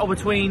the battle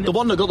between the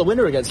one that got the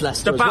winner against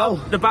Leicester the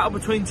battle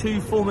between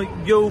two former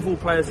Yeovil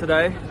players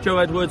today, Joe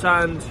Edwards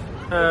and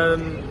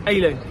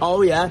Ayling.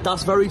 Oh yeah,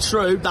 that's very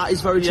true. That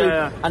is very true.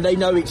 Yeah. And they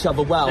know each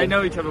other well.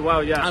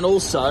 Yeah. And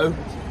also,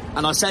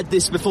 and I said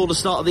this before the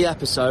start of the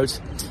episode,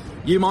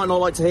 you might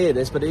not like to hear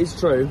this, but it is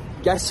true.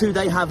 Guess who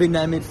they have in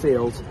their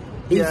midfield?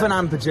 Ethan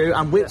Ampadu,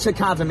 and which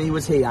academy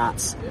was he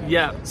at?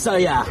 Yeah. So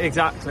yeah.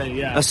 Exactly,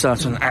 yeah. A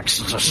certain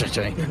Exeter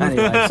City.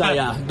 Anyway, so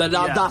yeah.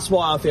 That's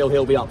why I feel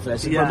he'll be up for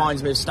this. It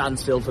reminds me of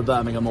Stansfield for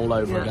Birmingham all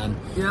over again.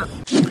 Yeah.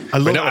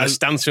 We don't have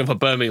Stansfield for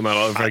Birmingham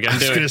all over again,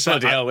 do we?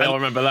 Bloody hell, we all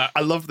remember that.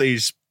 I love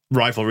these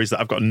rivalries that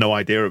I've got no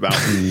idea about.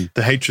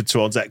 The hatred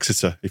towards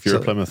Exeter, if you're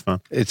a Plymouth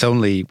fan. It's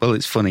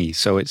funny.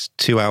 So it's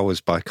 2 hours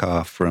by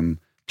car from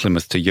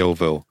Plymouth to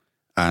Yeovil,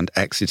 and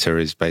Exeter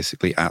is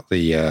basically at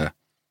the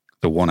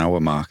 1 hour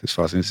mark as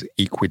far as it's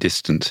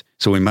equidistant.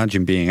 So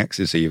imagine being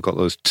Exeter, you've got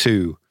those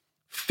two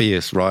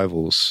fierce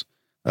rivals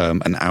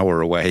an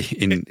hour away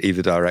in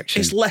either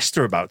direction. Is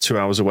Leicester about 2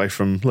 hours away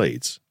from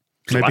Leeds?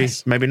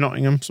 Maybe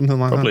Nottingham, something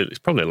like that. It's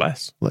probably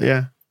less.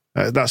 Yeah.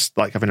 That's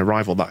like having a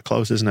rival that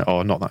close, isn't it?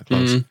 Or not that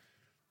close.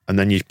 And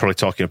then you're probably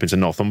talking up into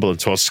Northumberland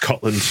towards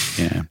Scotland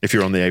if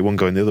you're on the A1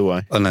 going the other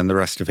way. And then the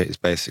rest of it is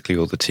basically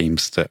all the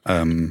teams that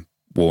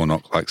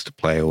Warnock likes to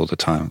play all the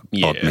time.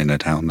 Bodmin are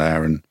down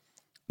there and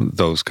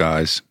those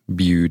guys.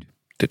 Bude.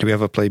 Did we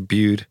ever play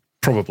Bude?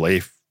 Probably,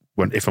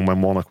 if and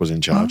when Warnock was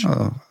in charge.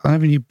 Oh, I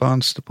never knew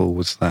Barnstaple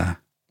was there.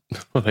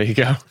 Well, there you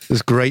go.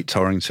 There's Great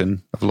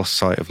Torrington. I've lost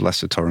sight of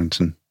Lesser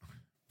Torrington.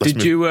 Let's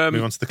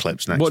move on to the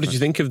clips next. What did you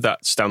think of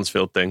that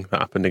Stansfield thing that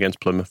happened against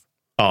Plymouth?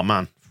 Oh,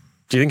 man.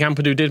 Do you think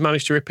Ampadu did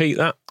manage to repeat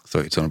that? I thought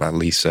you were talking about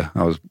Lisa.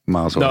 I was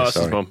miles away. No, that's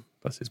his mum.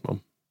 That's his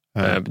mum.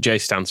 Jay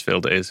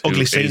Stansfield it is.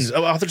 Ugly Scenes.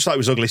 I thought it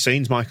was Ugly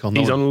Scenes, Michael.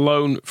 He's on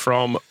loan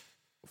from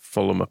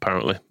Fulham,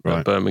 apparently.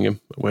 Right. Birmingham.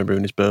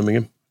 Weybrook is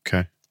Birmingham.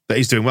 Okay. But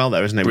he's doing well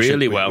there, isn't he?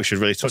 Really well. We should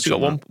really touch on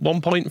that.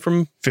 One point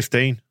from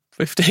 15.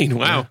 15,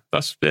 wow.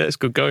 Yeah. That's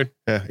good going.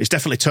 Yeah, he's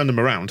definitely turned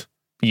them around.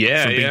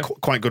 Yeah, from being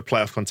quite good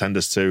playoff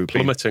contenders to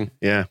plummeting.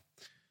 Yeah.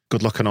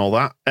 Good luck and all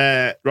that.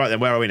 Right then,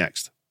 where are we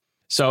next?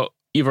 So,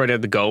 you've already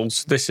had the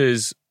goals. This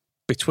is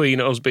between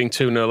us being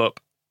 2-0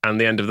 up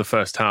and the end of the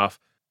first half.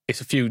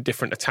 It's a few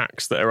different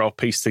attacks that are all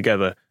pieced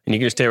together, and you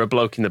can just hear a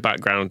bloke in the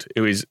background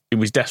who was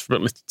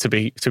desperate to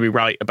be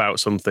right about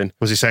something.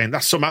 Was he saying,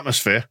 that's some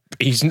atmosphere?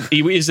 He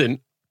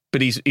isn't,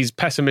 but he's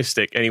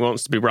pessimistic and he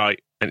wants to be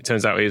right, and it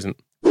turns out he isn't.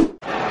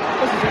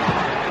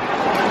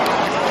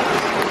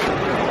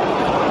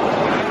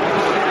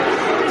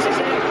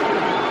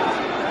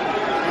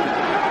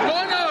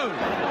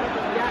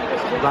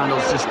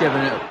 Randall's just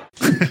given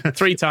it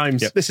 3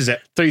 times. Yep, this is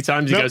it. 3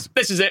 times he goes,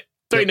 this is it.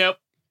 3-0. Yep.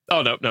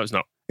 Oh, no, it's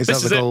not. Is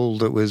that the goal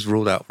that was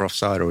ruled out for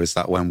offside, or is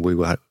that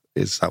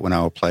when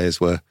our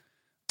players were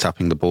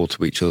tapping the ball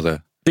to each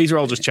other? These are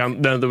all just chance.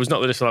 No, there was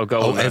not the disallowed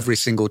goal. Oh, every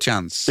single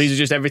chance. These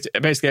are just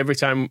basically every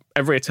time,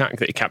 every attack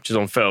that he captures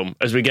on film,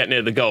 as we get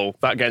near the goal,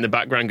 that guy in the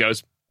background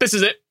goes, this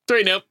is it.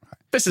 3-0.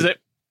 This is it.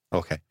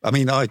 Okay. I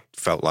mean, I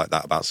felt like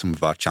that about some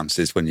of our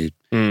chances when you...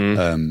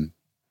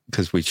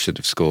 because we should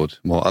have scored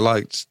more. I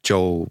liked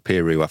Joel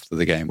Piru after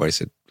the game where he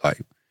said, like,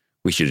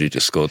 we should have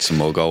just scored some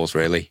more goals,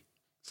 really.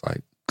 It's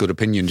like, good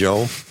opinion,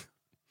 Joel.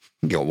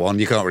 You got one.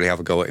 You can't really have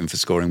a go at him for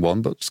scoring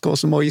one, but score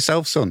some more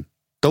yourself, son.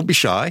 Don't be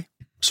shy.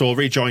 So we'll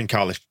rejoin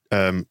Cornish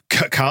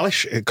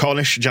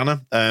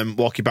Jana,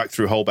 walking back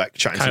through Holbeck.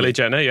 Kylie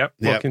Jenner,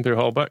 walking through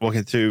Holbeck.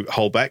 Walking through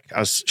Holbeck,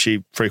 as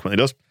she frequently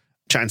does,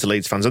 chatting to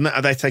Leeds fans. And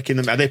are they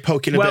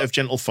poking a bit of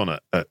gentle fun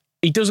at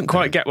he doesn't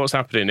quite get what's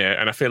happening here,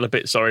 and I feel a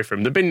bit sorry for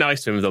him. They've been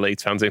nice to him, the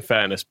Leeds fans, in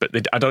fairness, but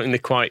I don't think they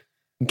quite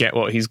get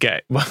what he's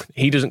getting. Well,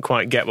 he doesn't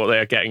quite get what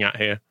they're getting at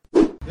here.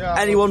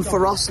 Anyone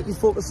for us that you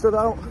thought that stood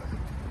out?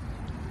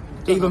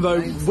 Even though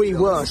we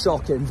were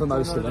shocking for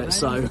most of it,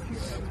 so...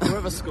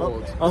 Whoever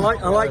scored. I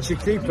liked your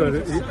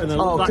keeper.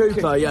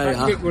 Cooper,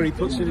 that kick where he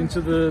puts it into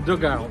the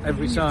dugout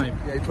every time.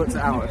 Yeah, he puts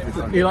it out every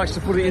time. He likes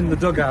to put it in the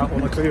dugout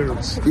on a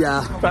clearance.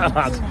 Yeah. Better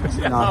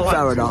lad. No,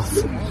 fair enough.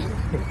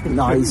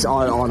 No,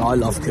 I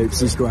love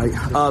Coops. He's great.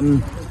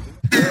 Didn't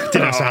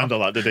have to handle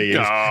that, did he?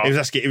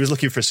 He was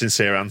looking for a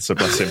sincere answer,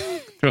 bless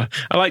him.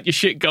 I like your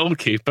shit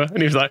goalkeeper. And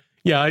he was like,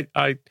 yeah,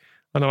 I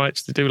know I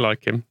actually do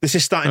like him. This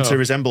is starting to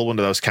resemble one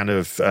of those kind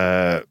of,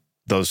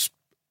 those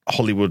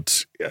Hollywood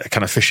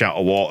kind of fish out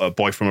of water,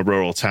 boy from a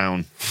rural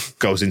town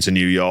goes into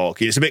New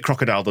York. It's a bit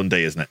Crocodile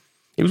Dundee, isn't it?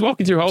 He was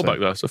walking through Holbeck,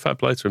 though, so fair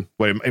play to him.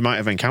 Where he might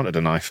have encountered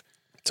a knife.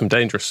 Some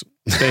dangerous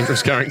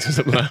characters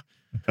up there.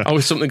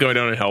 Always something going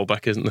on in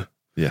Holbeck, isn't there?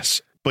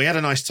 Yes. But he had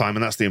a nice time,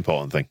 and that's the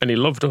important thing. And he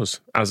loved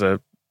us as a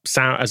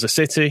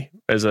city,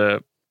 as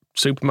a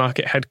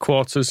supermarket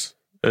headquarters,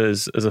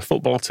 as a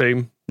football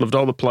team. Loved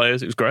all the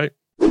players. It was great.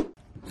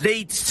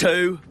 Leeds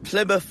 2,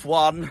 Plymouth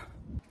 1.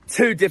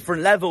 2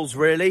 different levels,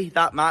 really,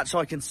 that match,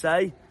 I can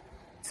say.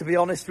 To be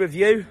honest with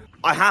you,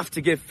 I have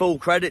to give full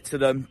credit to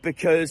them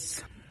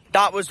because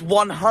that was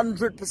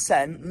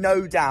 100%,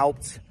 no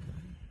doubt,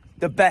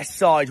 the best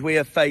side we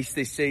have faced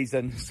this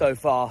season so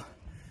far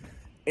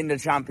in the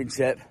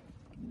Championship.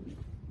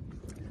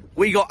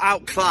 We got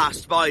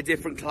outclassed by a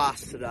different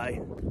class today.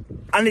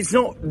 And it's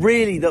not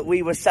really that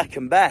we were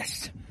second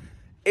best.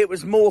 It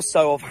was more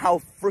so of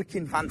how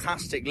freaking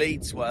fantastic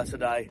Leeds were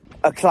today.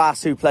 A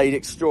class who played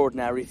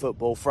extraordinary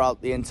football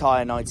throughout the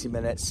entire 90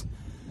 minutes.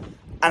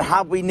 And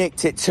had we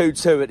nicked it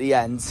 2-2 at the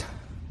end,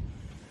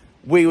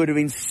 we would have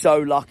been so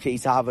lucky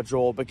to have a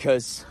draw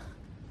because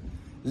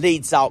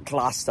Leeds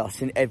outclassed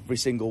us in every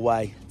single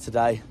way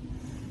today.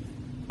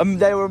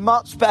 They were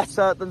much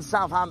better than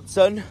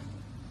Southampton.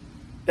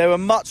 They were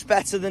much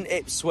better than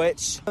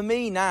Ipswich. For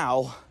me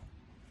now,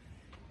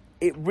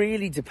 it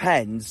really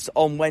depends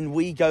on when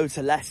we go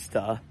to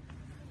Leicester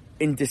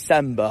in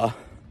December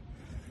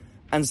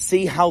and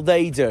see how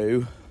they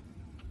do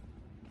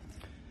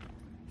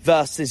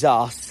versus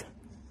us,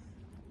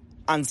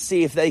 and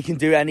see if they can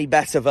do any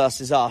better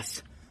versus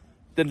us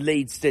than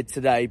Leeds did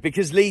today,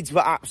 because Leeds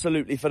were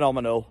absolutely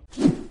phenomenal.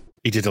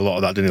 He did a lot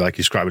of that, didn't he? Like,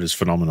 he described it as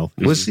phenomenal.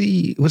 Was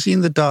he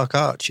in the Dark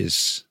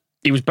Arches?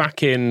 He was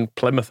back in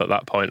Plymouth at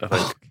that point, I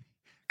think.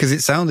 Because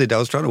it sounded, I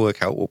was trying to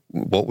work out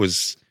what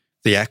was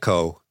the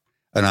echo,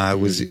 and I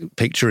was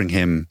picturing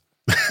him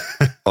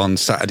on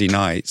Saturday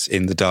nights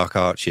in the Dark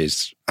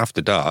Arches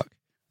after dark.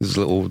 There's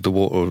the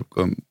water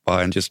going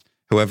by, and just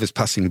whoever's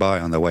passing by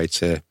on their way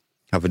to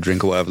have a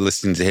drink or whatever,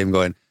 listening to him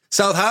going,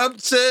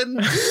 Southampton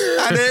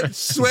and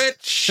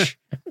Ipswich,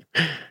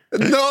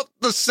 not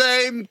the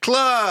same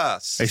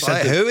class.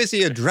 Like, who is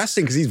he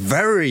addressing? Because he's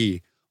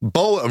very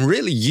bold and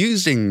really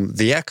using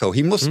the echo.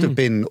 He must have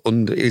been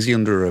under. Is he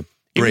under a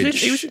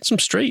bridge? He was in some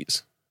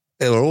streets.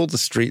 All the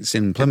streets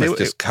in Plymouth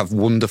just have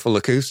wonderful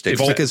acoustics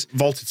because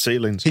vaulted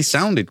ceilings. He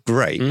sounded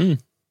great. It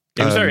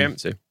was very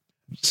empty.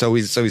 So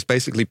he's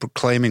basically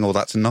proclaiming all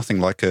that to nothing,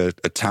 like a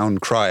town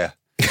crier.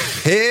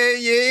 Hear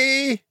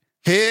ye,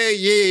 hear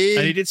ye.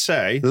 And he did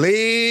say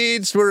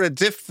Leeds were a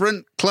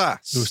different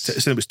class.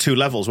 It was 2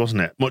 levels,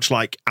 wasn't it? Much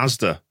like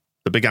Asda,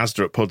 the big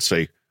Asda at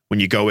Pudsey. When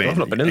you go in, I've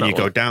not been in and that you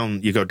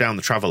go down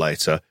the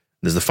Travelator.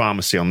 There's the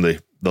pharmacy on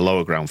the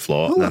lower ground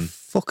floor. How the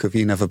fuck have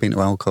you never been to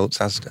Elcoats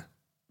Asda?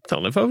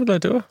 Don't live over there,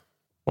 do I?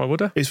 Why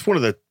would I? It's one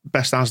of the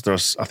best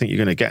Asdas I think you're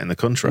going to get in the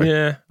country.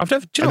 Yeah. I've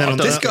never... Do you know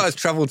what? This guy's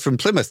travelled from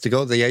Plymouth to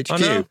go to the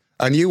HQ,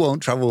 and you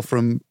won't travel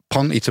from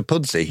Ponty to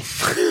Pudsey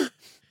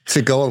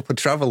to go up a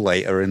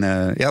Travelator in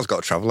a... Yeah, it's got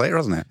a Travelator,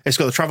 hasn't it? It's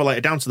got the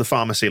Travelator down to the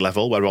pharmacy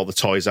level where all the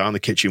toys are and the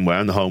kitchenware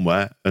and the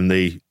homeware and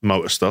the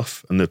motor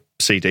stuff and the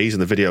CDs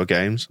and the video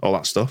games, all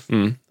that stuff.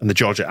 And the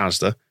Georgia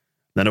Asda.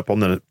 Then up on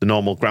the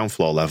normal ground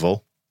floor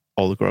level,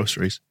 all the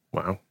groceries.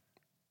 Wow.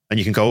 And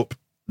you can go up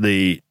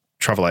the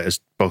Travelators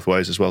both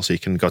ways as well, so you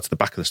can go to the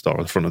back of the store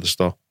or the front of the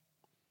store.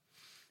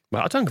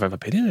 Well, I don't think I've ever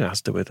been in an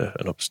Asda with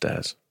an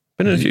upstairs.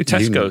 Been in a few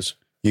Tesco's.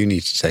 You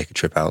need to take a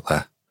trip out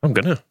there. I'm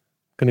gonna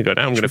go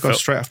down. I'm gonna go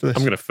straight after this.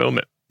 I'm gonna film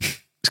it.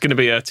 It's gonna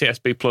be a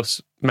TSB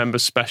Plus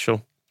members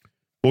special.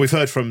 Well, we've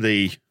heard from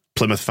the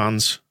Plymouth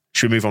fans.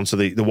 Should we move on to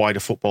the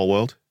wider football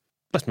world?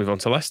 Let's move on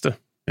to Leicester.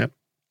 Yep.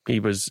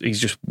 He's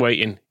just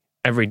waiting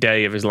every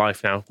day of his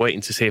life now,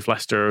 waiting to see if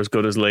Leicester are as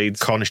good as Leeds.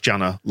 Cornish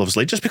Jana loves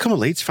Leeds. Just become a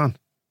Leeds fan.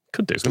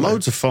 Could do. It's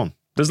loads of fun.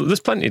 There's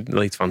plenty of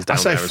Leeds fans down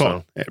there as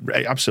well.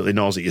 It absolutely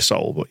gnaws at your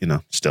soul,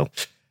 but, still.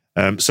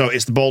 So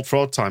it's the Bald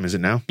Fraud time, is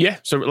it now? Yeah,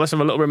 so let's have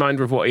a little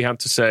reminder of what he had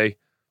to say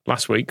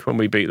last week when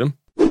we beat them.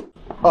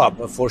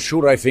 But for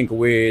sure, I think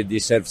we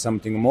deserve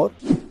something more.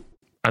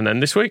 And then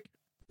this week?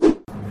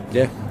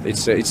 Yeah,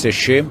 it's a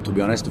shame, to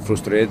be honest,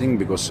 frustrating,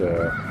 because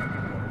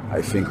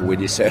I think we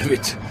deserve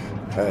it.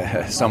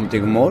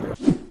 Something more.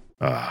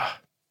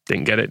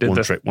 Didn't get it, did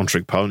they? One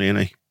trick pony,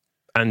 isn't he?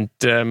 And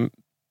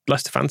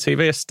Leicester Fan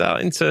TV are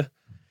starting to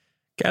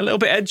get a little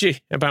bit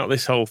edgy about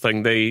this whole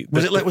thing.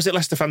 Was it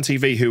Leicester Fan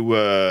TV who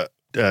were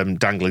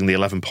dangling the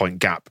 11-point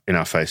gap in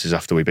our faces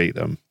after we beat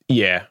them?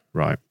 Yeah.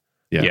 Right.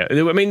 Yeah.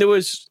 I mean,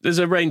 there's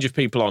a range of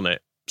people on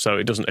it, so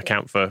it doesn't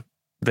account for,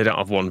 they don't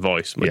have one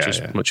voice,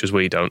 much as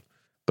we don't.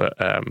 But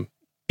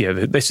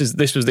this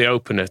was the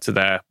opener to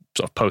their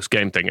sort of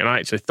post-game thing, and I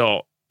actually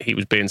thought he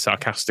was being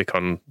sarcastic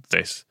on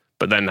this,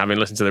 but then having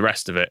listened to the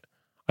rest of it,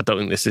 I don't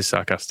think this is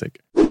sarcastic.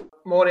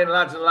 Morning,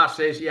 lads and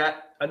lasses. Yeah,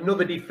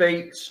 another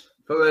defeat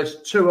for us,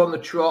 2 on the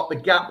trot. The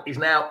gap is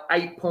now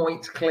 8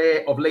 points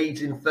clear of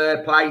Leeds in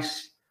 3rd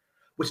place.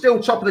 We're still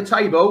top of the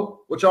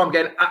table, which I'm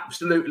getting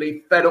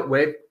absolutely fed up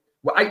with.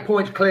 We're 8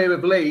 points clear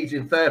of Leeds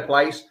in 3rd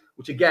place,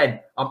 which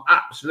again, I'm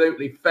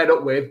absolutely fed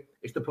up with.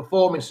 It's the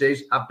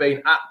performances have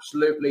been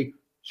absolutely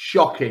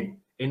shocking.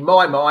 In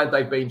my mind,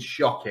 they've been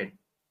shocking.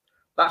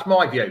 That's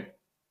my view.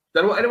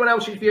 Don't know what anyone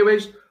else's view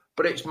is,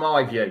 but it's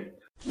my view.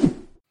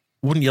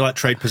 Wouldn't you like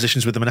trade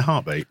positions with them in a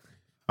heartbeat?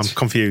 I'm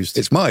confused.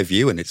 It's my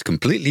view, and it's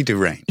completely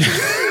deranged.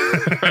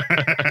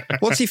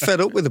 What's he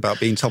fed up with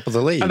about being top of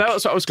the league? And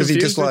that's what I was confused.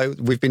 Because he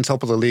just we've been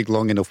top of the league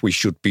long enough, we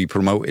should be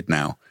promoted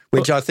now.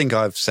 Which I think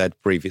I've said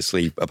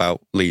previously about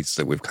Leeds,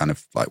 that we've kind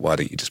of why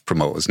don't you just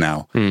promote us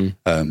now?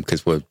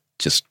 Because we're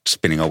just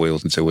spinning our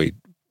wheels until we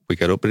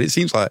get up. But it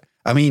seems like,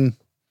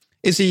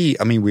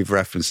 we've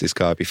referenced this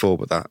guy before,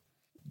 but that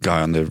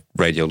guy on the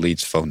Radio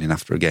Leeds phoned in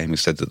after a game who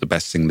said that the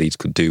best thing Leeds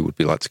could do would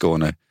be to go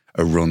on a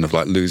run of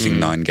losing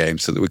 9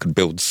 games so that we could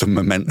build some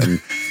momentum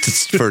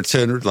for a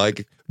turn,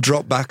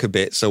 drop back a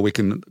bit so we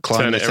can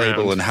climb the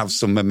table around and have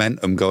some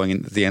momentum going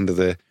into the end of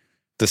the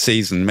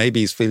season. Maybe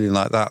he's feeling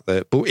like that.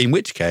 But in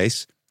which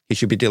case, he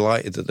should be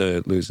delighted that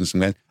they're losing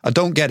some games. I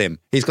don't get him.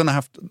 He's going to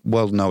have to...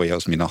 Well, no, he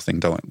owes me nothing. He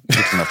doesn't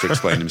have to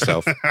explain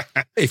himself.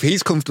 If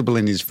he's comfortable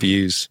in his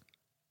views,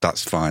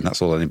 that's fine.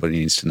 That's all anybody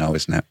needs to know,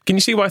 isn't it? Can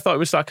you see why I thought it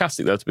was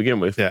sarcastic, though, to begin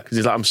with? Yeah. Because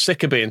he's like, I'm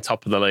sick of being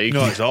top of the league.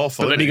 No, it's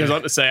awful. But then he goes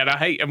on to say, and I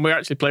hate, and we're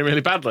actually playing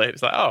really badly.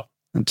 It's like, oh.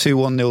 And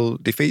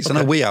 2-1-0 defeats. Okay.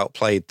 I know we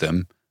outplayed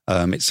them.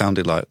 It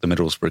sounded like the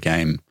Middlesbrough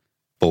game,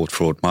 Bald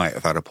Fraud might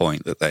have had a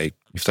point that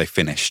if they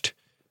finished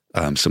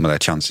some of their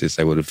chances,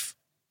 they would have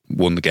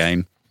won the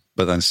game.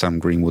 but then Sam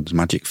Greenwood's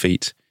magic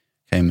feet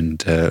came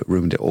and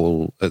ruined it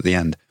all at the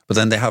end. But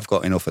then they have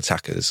got enough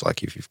attackers,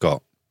 like if you've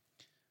got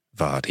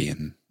Vardy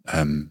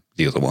and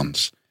the other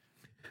ones,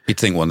 you'd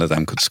think one of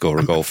them could score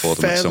a goal for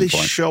them at some point.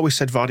 Fairly sure we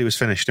said Vardy was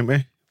finished,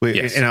 didn't we?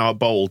 Yes. In our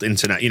bold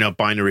internet,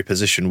 binary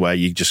position where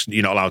you're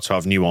not allowed to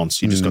have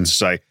nuance. You just got to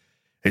say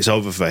it's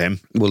over for him.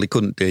 Well, he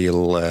couldn't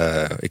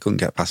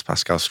get past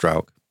Pascal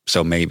Struijk.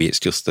 So maybe it's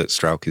just that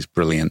Struijk is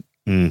brilliant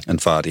and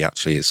Vardy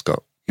actually has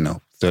got,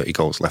 30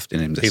 goals left in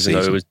him this season.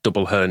 Even though he was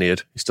double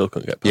herniaed, he still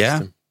couldn't get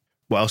past him.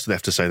 What else do they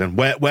have to say then?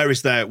 Where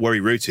is their worry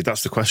rooted?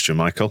 That's the question,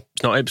 Michael.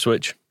 It's not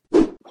Ipswich.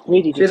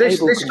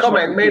 This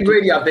comment, me and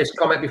Reedy had this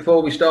comment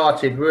before we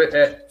started.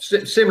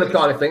 Similar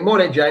kind of thing.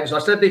 Morning, James. I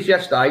said this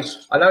yesterday.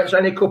 I know it's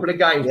only a couple of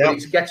games, but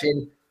it's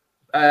getting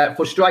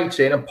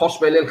frustrating and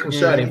possibly a little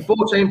concerning.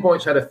 14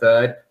 points ahead of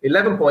third,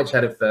 11 points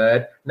ahead of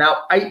third,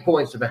 now 8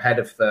 points ahead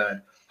of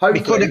third. Hopefully,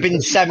 we could have been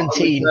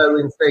 17.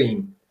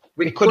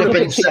 We could have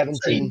been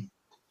 17.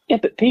 Yeah,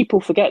 but people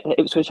forget that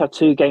Ipswich had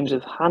 2 games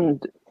of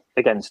hand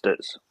against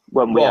us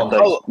when we had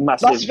those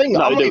massive. That's the thing.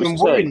 I'm not even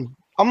worrying.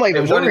 I'm not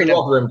even worrying.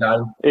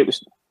 It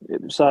was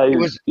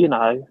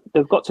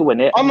they've got to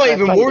win it. I'm not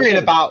even worrying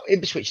about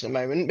Ipswich at the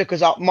moment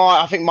because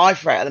I think my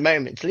threat at the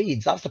moment is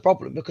Leeds. That's the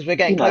problem because we're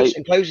getting closer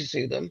and closer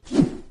to them.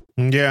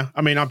 Yeah,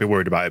 I mean, I'd be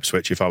worried about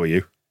Ipswich if I were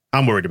you.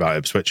 I'm worried about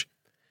Ipswich.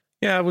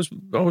 Yeah, I was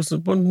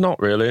not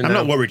really. I'm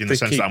not worried in the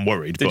sense that I'm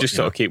worried. They just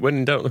sort of keep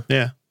winning, don't they?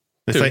 Yeah.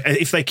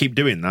 If they keep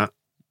doing that,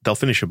 they'll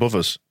finish above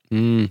us.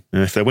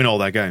 If they win all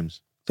their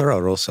games. There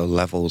are also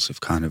levels of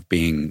kind of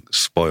being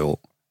spoiled.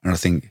 And I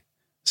think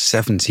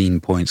 17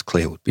 points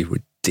clear would be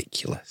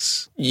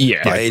ridiculous.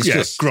 Yeah. It's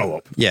just grow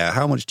up. Yeah.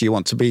 How much do you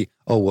want to be?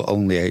 Oh, we're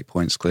only 8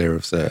 points clear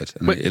of third.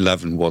 And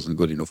 11 wasn't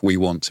good enough. We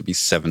want to be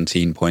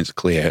 17 points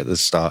clear at the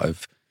start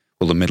of,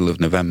 the middle of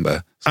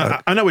November. So,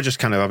 I know we're just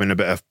kind of having a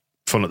bit of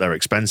fun at their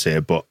expense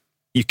here, but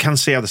you can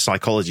see how the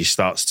psychology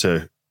starts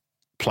to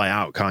play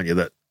out, can't you?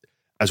 That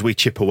as we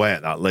chip away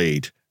at that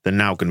lead, they're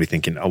now going to be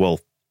thinking, oh, well,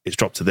 it's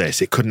dropped to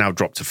this. It could now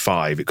drop to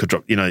 5. It could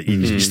drop,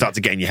 you start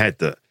to get in your head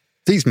that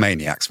these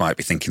maniacs might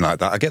be thinking like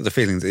that. I get the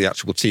feeling that the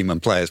actual team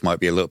and players might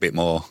be a little bit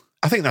more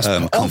I think that's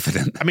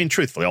confident. I mean,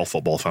 truthfully, all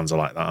football fans are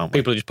like that, aren't we?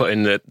 People are just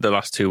putting the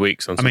last 2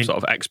 weeks on some sort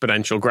of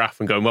exponential graph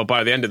and going, well,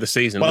 by the end of the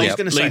season, well, I was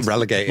going to say,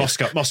 relegated.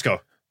 Moscow.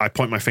 I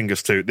point my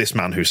fingers to this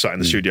man who sat in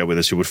the studio with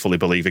us who would fully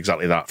believe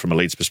exactly that from a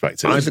Leeds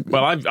perspective.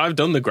 I've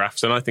done the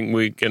graphs and I think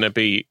we're going to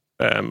be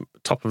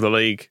top of the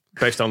league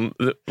based on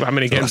how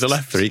many games are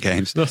left. 3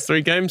 games. Those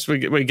 3 games, we're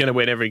going to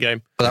win every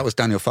game. But that was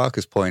Daniel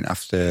Farke's point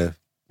after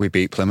we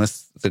beat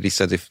Plymouth, that he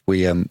said if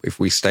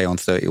we stay on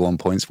 31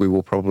 points, we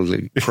will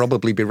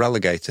probably be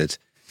relegated.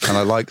 And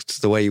I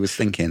liked the way he was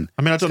thinking.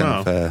 I mean, I don't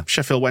know.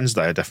 Sheffield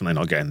Wednesday are definitely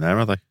not getting there,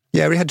 are they?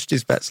 Yeah, he hedged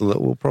his bets a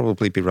little. We'll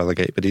probably be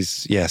relegated. But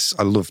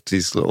I loved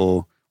his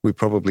little, we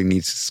probably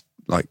need to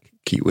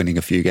keep winning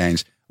a few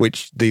games,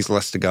 which these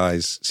Leicester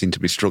guys seem to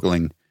be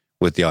struggling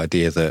with the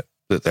idea that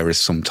there is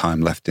some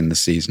time left in the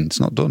season. It's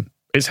not done.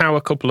 It's how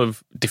a couple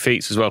of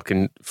defeats as well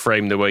can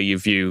frame the way you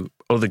view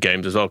other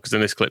games as well. Because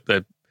in this clip,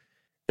 they're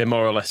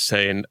more or less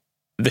saying,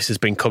 this has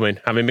been coming.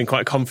 Having been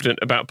quite confident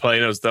about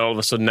playing us, all of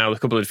a sudden now a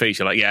couple of defeats,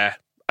 you're like, yeah,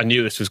 I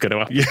knew this was going to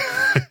happen.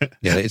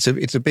 Yeah, it's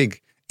a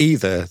big,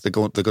 either they're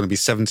going to be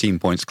 17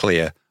 points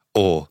clear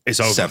or it's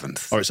over.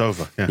 7th. Or it's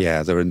over.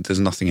 Yeah, there's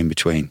nothing in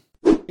between.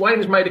 Wayne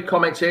has made a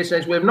comment here,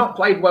 says, we have not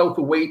played well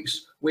for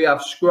weeks. We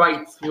have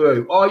scraped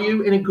through. Are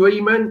you in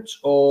agreement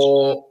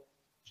or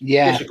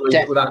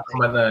disagree with that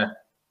comment there?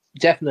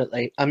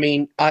 Definitely. I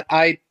mean,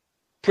 I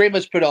pretty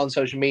much put it on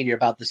social media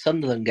about the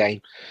Sunderland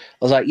game.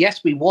 I was like,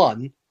 yes, we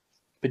won,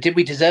 but did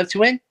we deserve to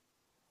win?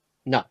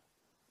 No.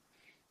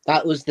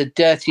 That was the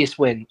dirtiest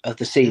win of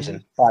the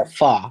season by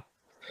far.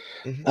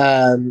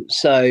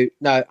 So,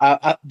 no,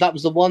 that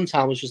was the one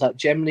time I was just like,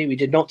 generally, we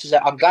did not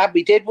deserve. I'm glad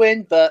we did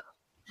win, but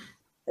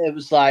it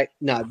was like,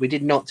 no, we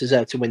did not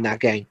deserve to win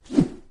that game.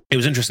 It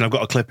was interesting. I've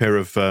got a clip here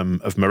of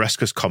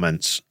Maresca's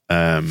comments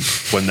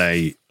when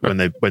they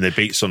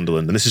beat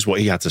Sunderland, and this is what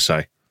he had to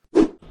say.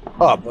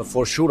 But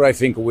for sure, I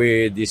think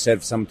we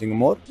deserve something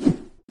more.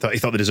 He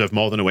thought they deserved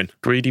more than a win.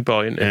 Greedy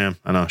boy, isn't he? Yeah,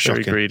 I know.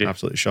 Shocking. Very greedy.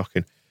 Absolutely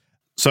shocking.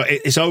 So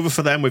it's over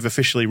for them. We've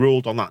officially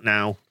ruled on that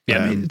now.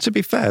 Yeah, I mean, to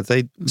be fair,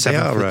 they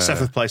are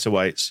seventh place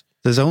awaits.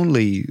 There's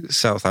only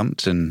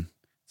Southampton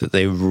that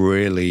they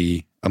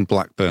really, and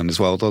Blackburn as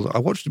well. Although I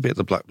watched a bit of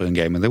the Blackburn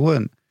game and they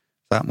weren't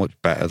that much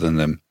better than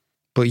them.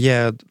 But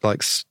yeah,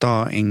 like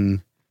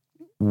starting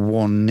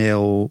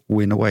 1-0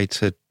 win away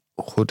to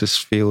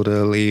Huddersfield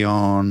early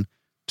on,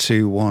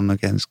 2-1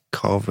 against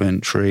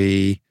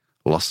Coventry,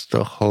 lost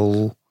to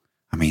Hull.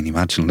 I mean,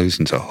 imagine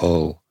losing to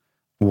Hull.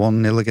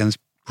 1-0 against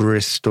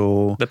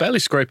Bristol. They're barely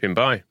scraping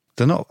by.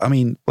 They're not, I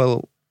mean,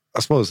 well, I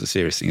suppose the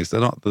serious thing is they're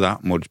not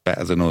that much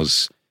better than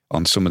us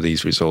on some of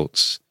these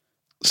results.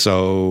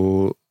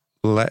 So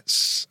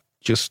let's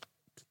just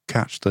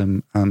catch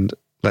them and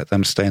let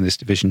them stay in this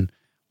division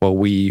while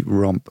we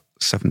romp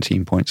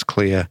 17 points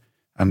clear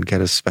and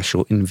get a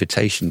special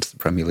invitation to the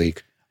Premier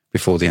League.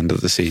 before the end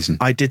of the season.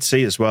 I did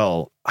see as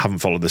well, haven't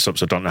followed this up,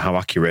 so I don't know how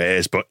accurate it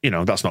is, but,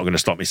 that's not going to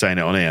stop me saying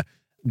it on here.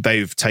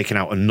 They've taken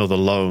out another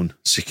loan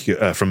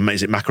from,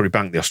 is it Macquarie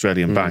Bank, the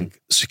Australian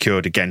bank,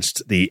 secured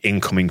against the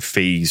incoming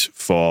fees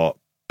for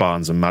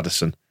Barnes and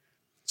Maddison.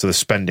 So they're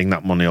spending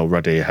that money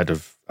already ahead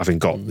of having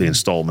got the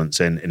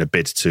instalments in a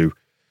bid to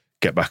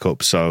get back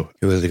up. So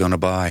who are they going to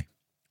buy?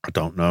 I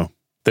don't know.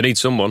 They need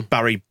someone.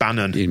 Barry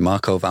Bannon. Need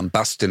Marco van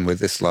Basten with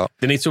this lot.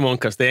 They need someone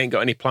because they ain't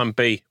got any plan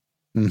B.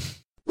 I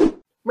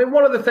mean,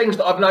 one of the things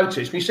that I've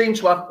noticed, we seem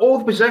to have all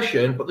the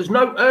possession, but there's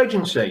no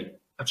urgency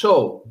at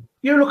all.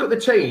 You look at the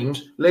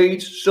teams,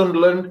 Leeds,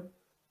 Sunderland,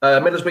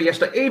 Middlesbrough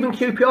yesterday, even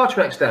QPR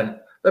to an extent,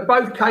 they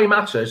both came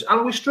at us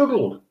and we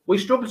struggled. We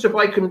struggled to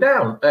break them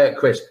down,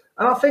 Chris.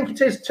 And I think it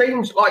is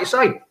teams, like you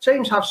say,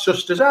 teams have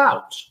sussed us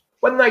out.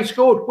 When they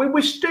scored, we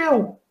were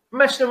still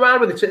messing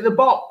around with it in the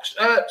box,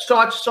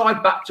 side to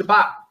side, back to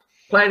back,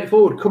 playing it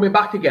forward, coming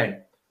back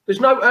again. There's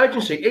no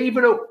urgency.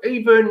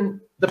 Even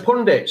the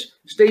pundits,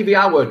 Stevie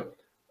Howard,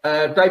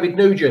 David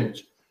Nugent,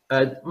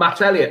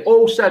 Matt Elliott,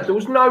 all said there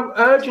was no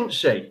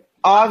urgency.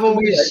 I've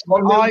always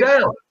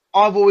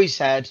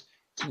said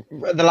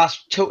the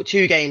last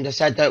two games. I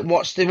said that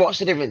what's the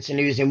difference in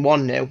losing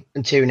 1-0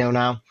 and 2-0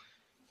 now?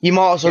 You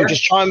might as well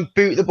just try and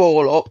boot the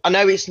ball up. I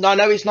know it's not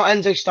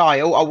Enzo's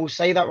style. I will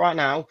say that right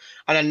now,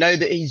 and I know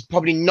that he's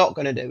probably not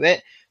going to do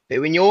it. But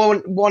when you're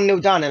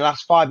 1-0 down in the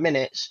last 5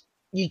 minutes,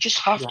 you just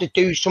have to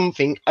do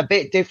something a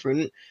bit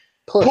different.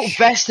 Push. Put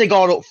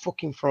Vestergaard up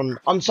fucking front.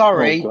 I'm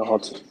sorry. Oh,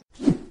 God.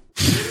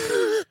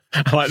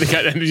 I like the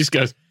guy that just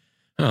goes,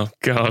 oh,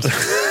 God.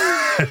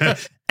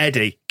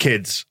 Eddie,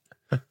 kids.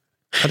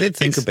 I did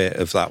think a bit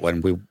of that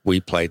when we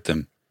played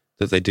them,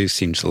 that they do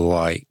seem to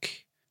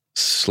like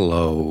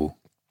slow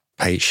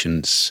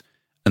patience,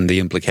 and the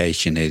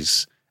implication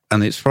is,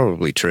 and it's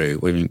probably true,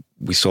 I mean,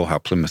 we saw how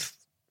Plymouth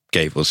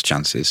gave us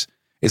chances.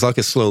 It's like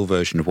a slow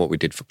version of what we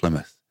did for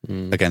Plymouth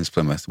against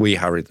Plymouth. We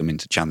harried them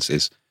into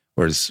chances,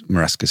 whereas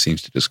Maresca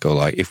seems to just go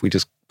like, if we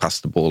just pass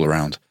the ball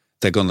around,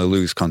 they're going to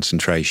lose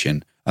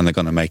concentration and they're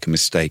going to make a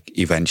mistake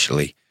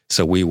eventually.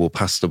 So we will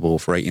pass the ball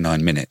for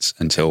 89 minutes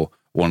until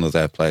one of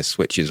their players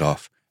switches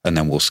off and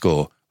then we'll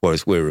score.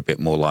 Whereas we're a bit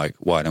more like,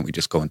 why don't we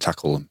just go and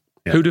tackle them?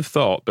 Yeah. Who'd have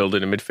thought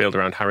building a midfield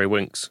around Harry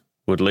Winks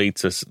would lead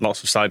to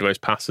lots of sideways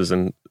passes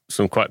and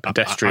some quite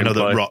pedestrian I know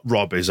play. that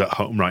Rob is at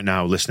home right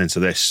now listening to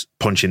this,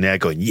 punching the air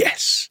going,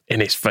 yes!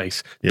 In his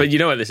face. Yeah. But you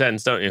know where this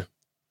ends, don't you?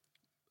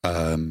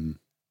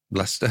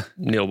 Leicester?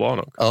 Neil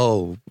Warnock.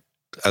 Oh,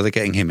 are they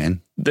getting him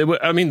in? They were.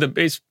 I mean,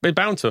 it's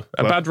bound to.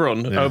 A bad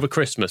run over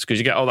Christmas, because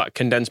you get all that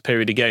condensed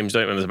period of games,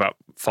 don't you? There's about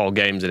 4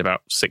 games in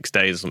about 6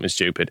 days or something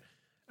stupid.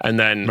 And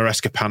then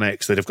Maresca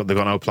panics. They've got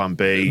no plan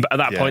B. But at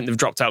that point, they've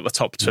dropped out the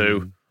top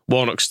 2.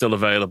 Warnock's still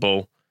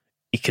available.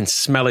 You can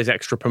smell his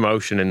extra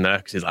promotion in there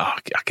because he's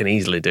like, I can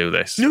easily do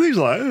this. No, he's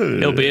like,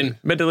 he'll be in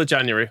middle of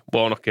January.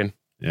 Warnock in.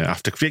 Yeah,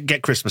 after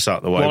get Christmas out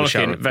of the way. Warnock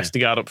in,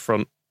 Vestergaard up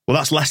front. Well,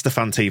 that's Leicester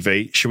Fan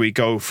TV. Should we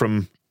go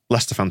from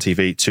Leicester Fan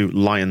TV to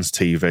Lions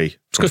TV?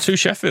 Let's go to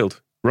Sheffield.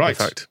 Right. In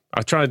fact,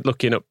 I tried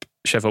looking up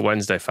Sheffield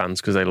Wednesday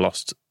fans because they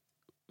lost. It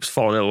was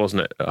 4-0,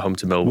 wasn't it, at home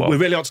to Millwall? We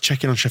really ought to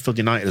check in on Sheffield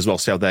United as well,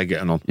 see how they're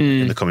getting on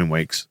in the coming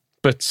weeks.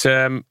 But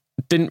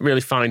didn't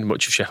really find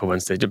much of Sheffield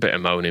Wednesday. Did a bit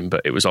of moaning,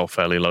 but it was all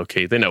fairly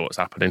low-key. They know what's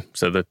happening,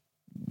 so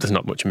there's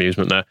not much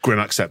amusement there. Grim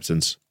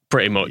acceptance.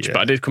 Pretty much. Yeah.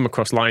 But I did come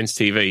across Lions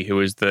TV, who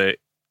was the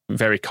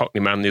very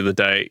cockney man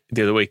the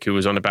other week, who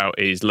was on about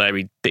his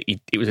Larry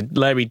Dicky. It was a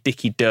Larry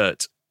Dicky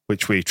Dirt.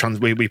 Which we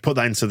put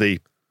that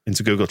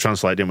into Google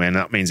Translate, didn't we? And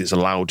that means it's a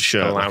loud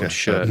shirt. A loud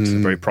shirt. It's a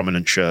very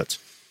prominent shirt.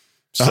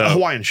 So, a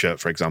Hawaiian shirt,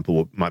 for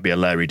example, might be a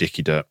Larry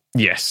Dicky Dirt.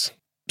 Yes.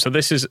 So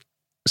this is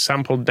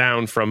sampled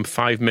down from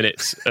 5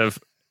 minutes of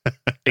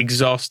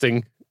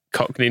exhausting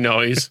cockney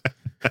noise.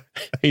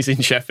 He's in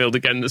Sheffield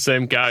again, the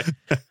same guy.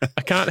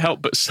 I can't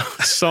help but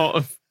sort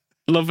of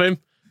love him,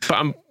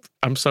 but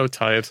I'm so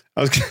tired.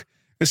 I was going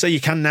to say,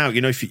 you can now,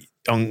 if you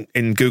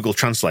in Google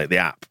Translate, the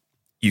app,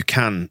 you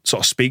can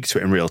sort of speak to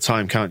it in real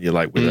time, can't you?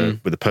 Like with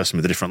a person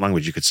with a different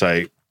language, you could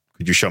say,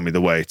 could you show me the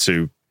way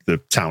to the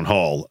town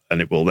hall? And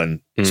it will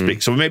then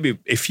speak. So maybe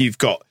if you've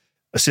got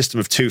a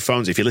system of 2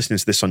 phones, if you're listening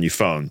to this on your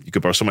phone, you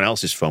could borrow someone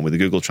else's phone with the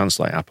Google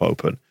Translate app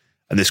open,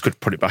 and this could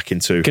put it back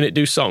into... Can it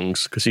do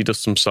songs? Because he does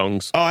some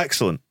songs. Oh,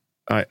 excellent.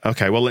 All right,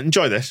 okay, well,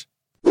 enjoy this.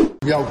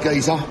 The old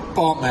geezer,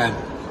 Bartman.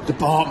 The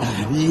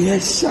Bartman,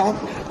 yes, son.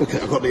 Look,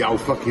 I've got the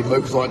old fucking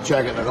moves like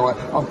Jagger tonight.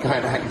 I'm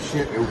going out in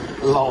Sheffield.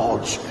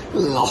 Large.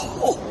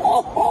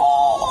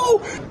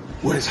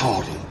 Where's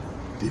Hardy?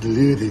 Who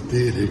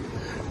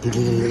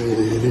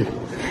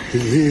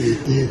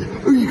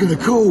are you going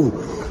to call?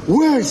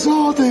 Where's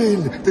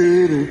Harding?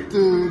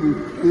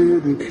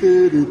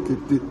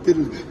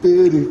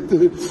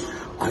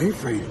 I ain't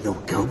afraid of no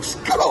ghosts.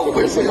 Come on,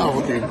 where's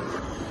Harding?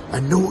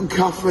 And Norton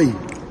Cuffy.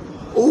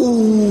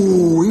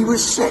 Oh, he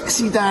was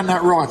sexy down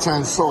that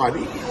right-hand side.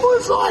 He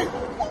was like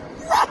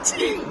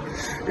ratty.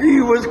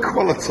 He was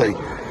quality.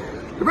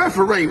 The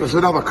referee was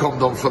another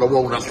condom for the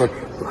Walnuts. Like,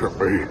 look at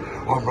me.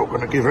 I'm not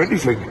going to give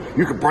anything.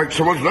 You can break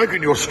someone's leg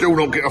and you'll still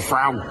not get a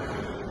foul.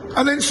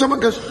 And then someone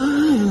goes,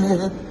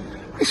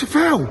 it's a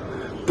foul.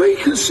 Be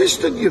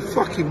consistent, you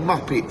fucking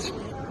muppet.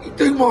 You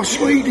do my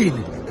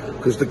Sweden.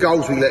 Because the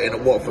goals we let in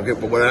at Watford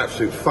were an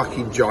absolute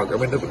fucking joke. I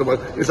mean, it was like,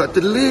 it's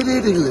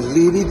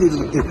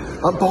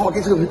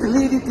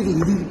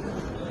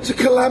a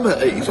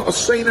calamity. It's like a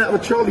scene out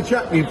of a Charlie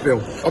Chaplin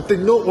film. I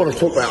did not want to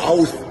talk about it. I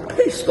was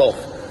pissed off.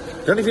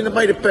 The only thing that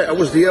made it better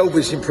was the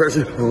Elvis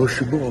impression. Oh,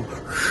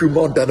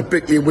 Shumon down the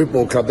Bickley and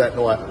Whitmore Club that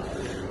night.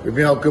 With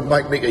my old good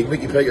mate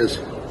Mickey Peters.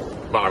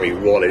 Murray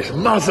Wallace,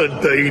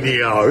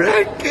 Mazzardino,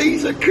 that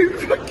geezer could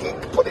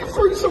fucking put it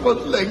through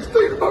someone's legs,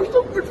 do the most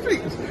awkward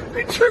things.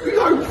 He took his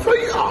own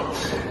feet up.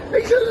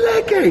 He's a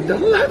legend,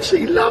 I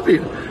absolutely love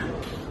him.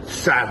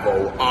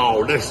 Savile,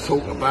 oh, let's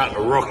talk about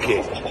the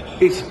Rocket.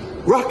 It's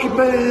Rocket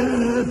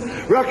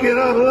Man, Rocket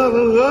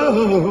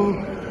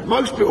on.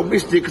 Most people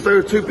missed it because they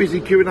were too busy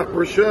queuing up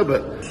for a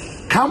sherbet.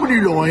 Come on,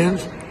 you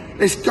Lions.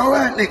 Let's go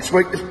out next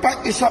week. Let's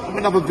back this up with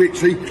another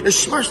victory. Let's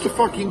smash the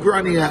fucking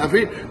granny out of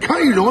it. Come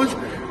on, you Lions.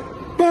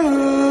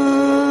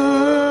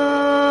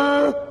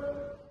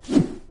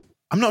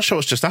 I'm not sure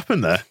what's just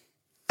happened there.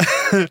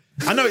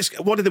 I know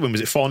what did they win? Was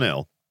it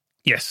 4-0?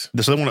 Yes.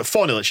 So they won at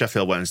 4-0 at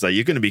Sheffield Wednesday.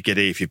 You're going to be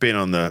giddy if you've been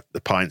on the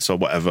pints or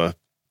whatever.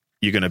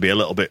 You're going to be a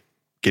little bit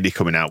giddy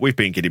coming out. We've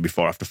been giddy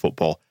before after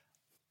football.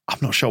 I'm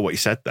not sure what he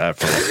said there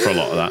for a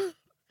lot of that.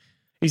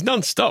 He's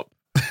non-stop.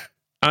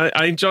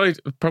 I enjoyed,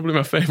 probably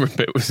my favourite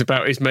bit was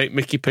about his mate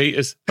Mickey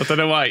Peters. I don't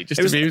know why, it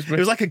just amused me. It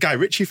was like a Guy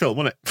Ritchie film,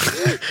 wasn't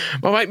it?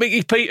 My mate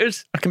Mickey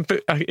Peters.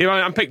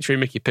 I'm picturing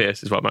Mickey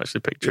Pearce is what I'm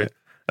actually picturing.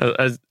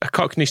 Yeah. A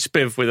Cockney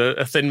spiv with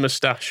a thin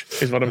moustache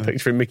is what I'm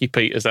picturing Mickey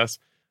Peters as.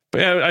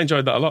 But yeah, I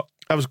enjoyed that a lot.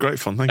 That was great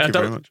fun. Thank you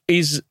very much.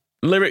 His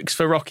lyrics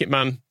for Rocket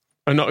Man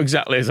are not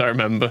exactly as I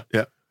remember.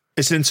 Yeah.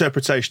 It's an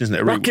interpretation, isn't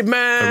it? Rocket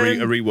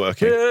Man! A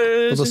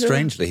reworking. Although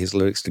strangely, his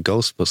lyrics to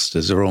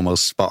Ghostbusters are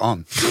almost spot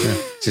on. Yeah.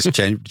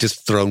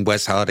 Just thrown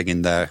Wes Harding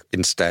in there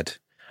instead.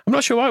 I'm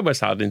not sure why Wes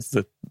Harding's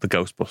the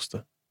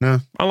Ghostbuster.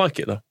 No. I like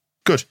it, though.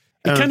 Good.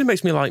 It kind of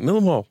makes me like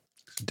Millwall.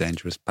 It's a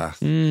dangerous path.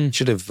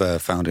 Should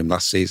have found him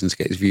last season to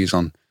get his views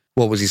on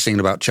what was he saying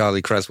about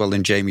Charlie Creswell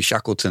and Jamie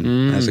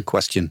Shackleton. There's a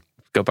question.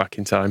 Go back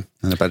in time.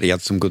 And I bet he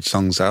had some good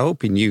songs. I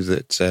hope he knew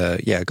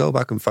that, go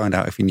back and find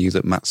out if he knew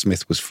that Matt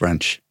Smith was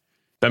French.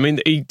 I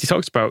mean, he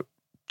talks about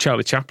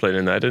Charlie Chaplin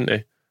in there, didn't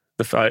he?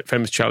 The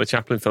famous Charlie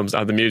Chaplin films that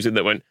had the music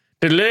that went...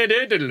 Which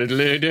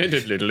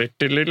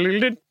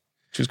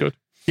was good.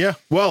 Yeah,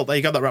 well, there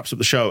you go. That wraps up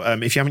the show.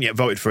 If you haven't yet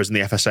voted for us in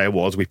the FSA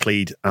Awards, we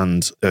plead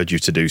and urge you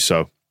to do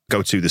so.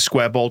 Go to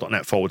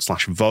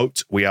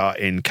thesquareball.net/vote. We are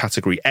in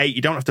category 8.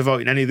 You don't have to vote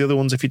in any of the other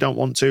ones if you don't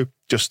want to.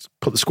 Just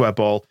put the square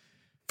ball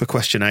for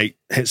question 8,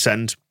 hit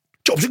send.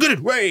 Jobs are good.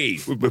 Way.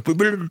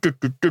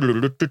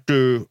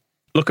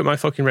 Look at My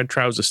Fucking Red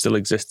Trousers still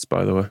exists,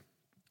 by the way.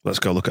 Let's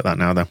go look at that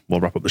now then.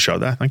 We'll wrap up the show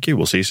there. Thank you.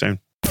 We'll see you soon.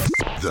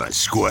 The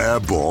Square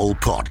Ball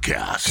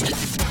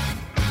Podcast.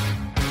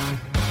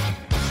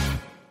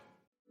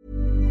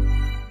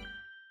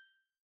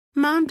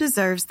 Mom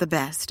deserves the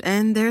best,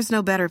 and there's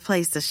no better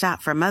place to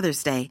shop for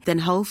Mother's Day than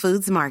Whole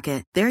Foods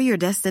Market. They're your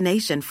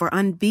destination for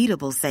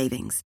unbeatable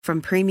savings, from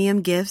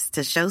premium gifts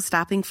to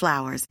show-stopping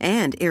flowers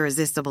and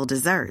irresistible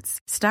desserts.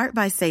 Start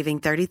by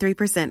saving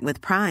 33% with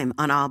Prime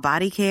on all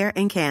body care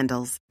and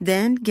candles.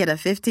 Then get a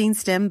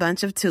 15-stem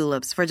bunch of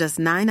tulips for just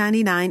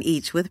 $9.99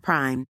 each with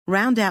Prime.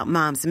 Round out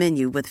Mom's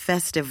menu with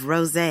festive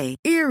rosé,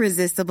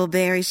 irresistible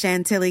berry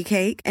chantilly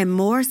cake, and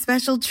more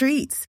special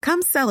treats.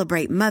 Come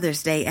celebrate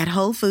Mother's Day at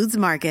Whole Foods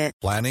Market.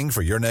 Planning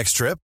for your next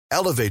trip?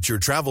 Elevate your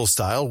travel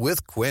style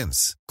with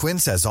Quince.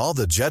 Quince has all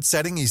the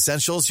jet-setting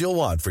essentials you'll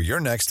want for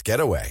your next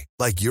getaway,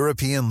 like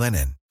European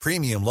linen,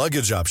 premium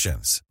luggage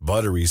options,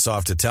 buttery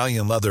soft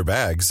Italian leather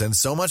bags, and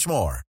so much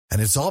more.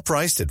 And it's all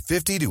priced at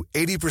 50 to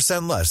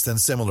 80% less than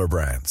similar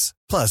brands.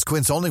 Plus,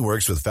 Quince only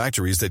works with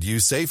factories that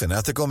use safe and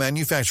ethical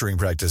manufacturing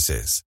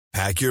practices.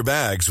 Pack your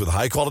bags with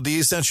high-quality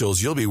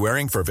essentials you'll be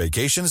wearing for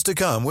vacations to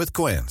come with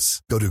Quince.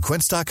 Go to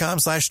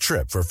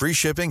quince.com/trip for free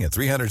shipping and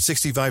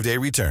 365-day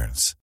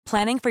returns.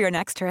 Planning for your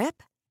next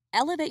trip?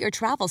 Elevate your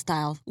travel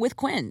style with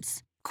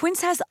Quince.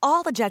 Quince has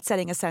all the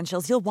jet-setting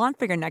essentials you'll want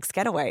for your next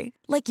getaway,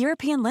 like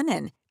European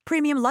linen,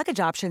 premium luggage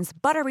options,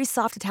 buttery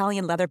soft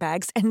Italian leather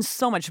bags, and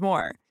so much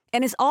more.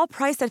 And is all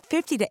priced at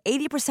 50 to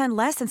 80%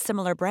 less than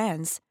similar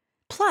brands.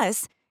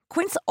 Plus,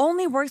 Quince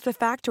only works with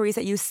factories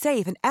that use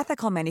safe and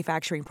ethical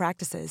manufacturing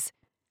practices.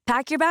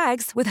 Pack your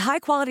bags with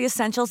high-quality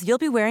essentials you'll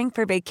be wearing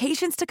for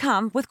vacations to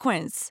come with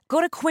Quince.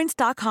 Go to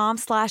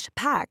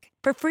quince.com/pack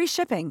for free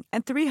shipping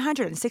and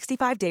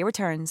 365-day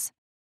returns.